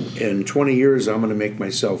 in 20 years, I'm going to make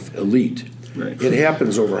myself elite. Right. It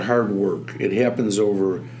happens over hard work. It happens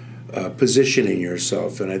over positioning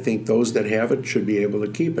yourself. And I think those that have it should be able to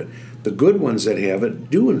keep it. The good ones that have it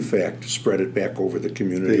do, in fact, spread it back over the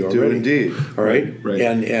community They already. do indeed. All right? Right.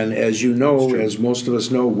 And as you know, as most of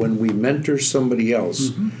us know, when we mentor somebody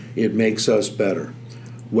else, it makes us better.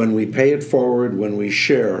 When we pay it forward, when we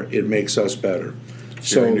share, it makes us better.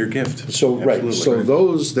 Sharing your gift. So right. Absolutely. So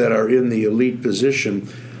those that are in the elite position,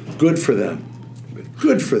 good for them.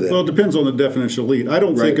 Good for them. Well, it depends on the definition of elite. I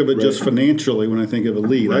don't think of it just right. financially when I think of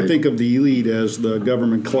elite. I Right. think of the elite as the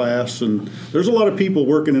government class, and there's a lot of people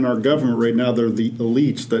working in our government right now that are the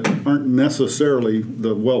elites that aren't necessarily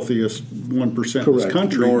the wealthiest 1% of this Correct.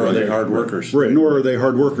 country. Nor are they hard workers. Right, nor are they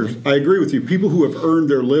hard workers. I agree with you. People who have earned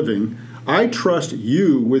their living, I trust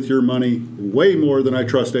you with your money way more than I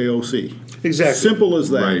trust AOC. Exactly. Simple as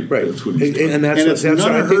that. Right. Right. That's what he's And that's And what, it's that's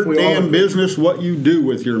none what I of think her we all damn business what you do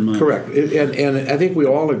with your money. Correct. And I think we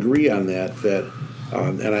all agree on that.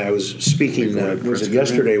 And I was speaking, was it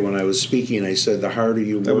yesterday when I was speaking, I said, the harder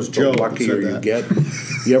you That was work, Joe the that luckier said you that. get.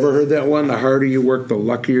 You ever heard that one? The harder you work, the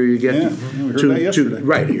luckier you get. Yeah, we heard that yesterday.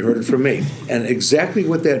 Right, you heard it from me. And exactly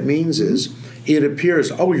what that means is, it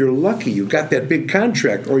appears, oh, you're lucky, you got that big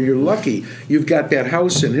contract, or you're lucky, you've got that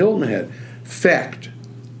house in Hilton Head. Fact,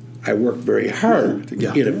 I worked very hard.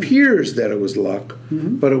 Yeah. It appears that it was luck,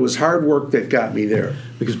 but it was hard work that got me there.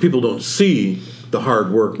 Because people don't see the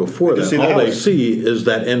hard work before just that. see the All they house. see is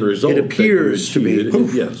that end result. It appears to that you be.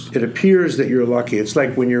 achieved. Yes. It appears that you're lucky. It's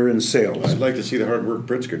like when you're in sales. I'd like to see the hard work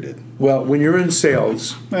Pritzker did. Well, when you're in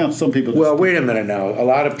sales, Well, some people. well, wait a minute now. A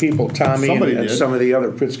lot of people, Tommy Somebody and did. some of the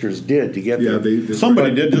other Pritzkers did to get Yeah, there.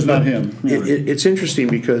 somebody did, just not him. It's interesting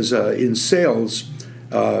because in sales,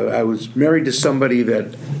 I was married to somebody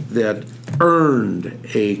that earned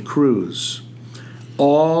a cruise.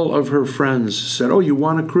 All of her friends said, "Oh, you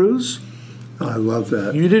want a cruise? I love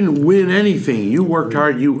that. You didn't win anything. You worked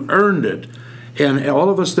hard. You earned it." And all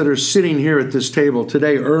of us that are sitting here at this table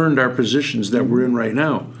today earned our positions that we're in right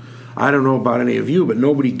now. I don't know about any of you, but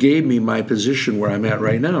nobody gave me my position where I'm at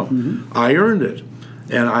right now. I earned it.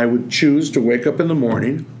 And I would choose to wake up in the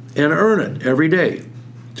morning and earn it every day,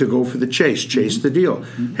 to go for the chase the deal,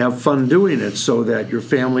 have fun doing it so that your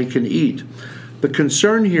family can eat. The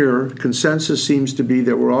concern here, consensus seems to be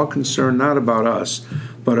that we're all concerned not about us,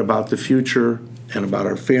 but about the future and about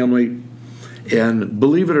our family. And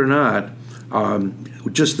believe it or not,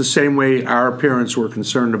 just the same way our parents were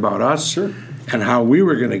concerned about us and how we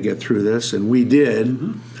were going to get through this, and we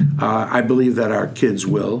did, I believe that our kids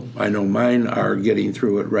will. I know mine are getting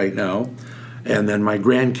through it right now, and then my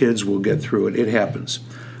grandkids will get through it. It happens.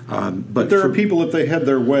 But there are people, if they head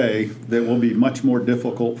their way, that will be much more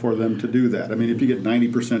difficult for them to do that. I mean, if you get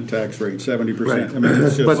 90% tax rate, 70%, I mean,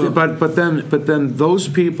 it's just. But then those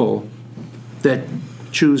people that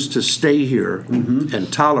choose to stay here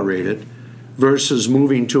and tolerate it versus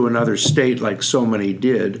moving to another state like so many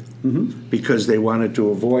did because they wanted to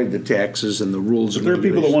avoid the taxes and the rules. But there are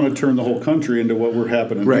people that want to turn the whole country into what we're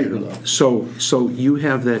happening Right. here, though. So you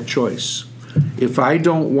have that choice. If I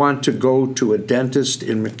don't want to go to a dentist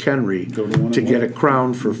in McHenry Go to one to in get a West.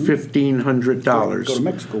 crown for $1,500, Go to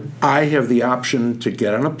Mexico. I have the option to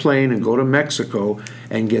get on a plane and go to Mexico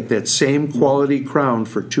and get that same quality crown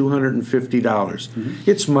for $250.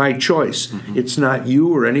 It's my choice. It's not you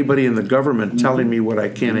or anybody in the government telling me what I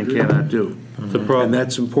can and cannot do. The problem, And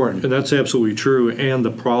that's important. and that's absolutely true. And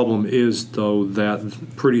the problem is, though, that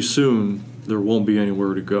pretty soon there won't be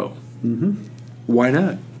anywhere to go. Why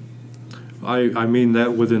not? I mean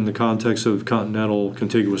that within the context of continental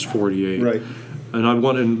contiguous 48. Right. And I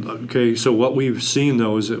want to, okay, so what we've seen,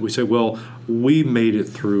 though, is that we say, well, we made it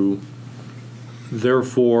through,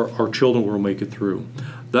 therefore our children will make it through.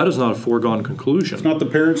 That is not a foregone conclusion. It's not the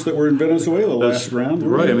parents that were in Venezuela last round.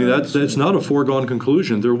 Right. I mean, that's not a foregone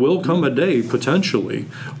conclusion. There will come a day, potentially,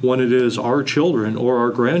 when it is our children or our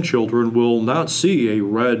grandchildren will not see a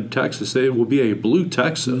red Texas. It will be a blue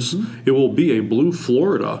Texas. It will be a blue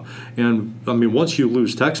Florida. And, I mean, once you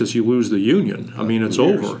lose Texas, you lose the Union. I mean, it's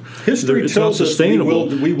over. History It's not tells us sustainable.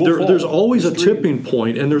 we will fall. There's always a History- tipping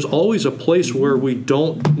point, and there's always a place where we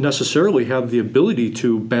don't necessarily have the ability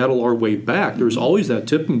to battle our way back. There's always that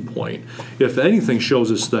tipping point. If anything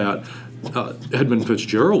shows us that, Edmund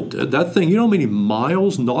Fitzgerald did. That thing, you know how many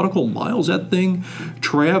miles, nautical miles, that thing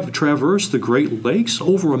traversed the Great Lakes?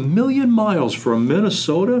 Over 1 million miles from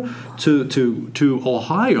Minnesota to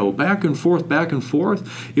Ohio, back and forth, back and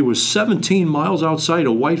forth. It was 17 miles outside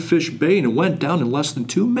of Whitefish Bay, and it went down in less than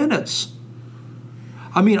 2 minutes.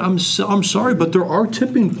 I mean, I'm sorry, but there are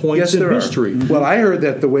tipping points in history. Well, I heard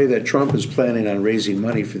that the way that Trump is planning on raising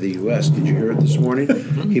money for the U.S., did you hear it this morning?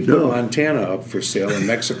 He put Montana up for sale, and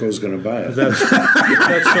Mexico's going to buy it. That's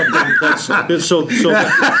something.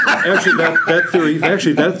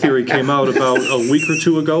 Actually, that theory came out about a week or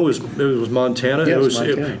two ago. It was Montana. Yeah, it it's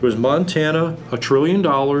Montana. It was Montana, $1 trillion,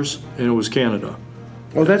 and it was Canada.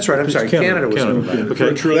 Oh, that's right. I'm sorry. Canada was going to buy it.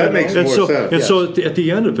 Okay, That makes and more so, sense. And so at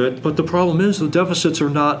the end of it, but the problem is the deficits are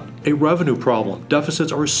not a revenue problem.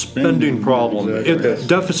 Deficits are a spending problem. Exactly.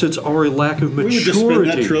 Deficits are a lack of We would just spend that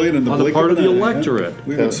maturity trillion in the on the blink part of the an eye, huh? electorate.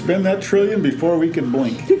 We would spend that trillion before we could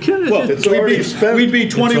blink. You can't. Well, It's already spent. we'd be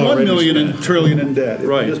 21 already million spent. in trillion in debt. If we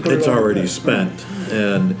Right. just put it It's all already back. spent.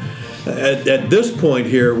 And at this point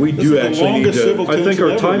here, we This do is the actually need longest to. civil I think our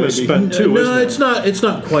case time ever, is maybe. spent too, No, isn't it? it's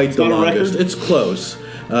not quite the not a longest. record? It's close.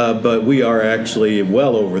 But we are actually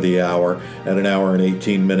well over the hour at an hour and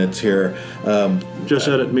 18 minutes here. Just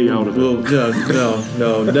edit me out of it. Well,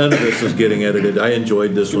 no, none of this is getting edited. I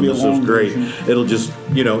enjoyed this one. be a This was long great. version. It'll just,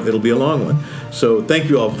 it'll be a long one. So thank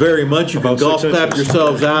you all very much. You can About golf 6 clap inches.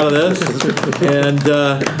 yourselves out of this. And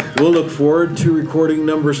we'll look forward to recording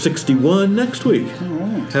number 61 next week.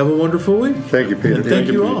 Have a wonderful week. Thank you, Peter. And thank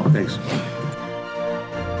you all. Thanks.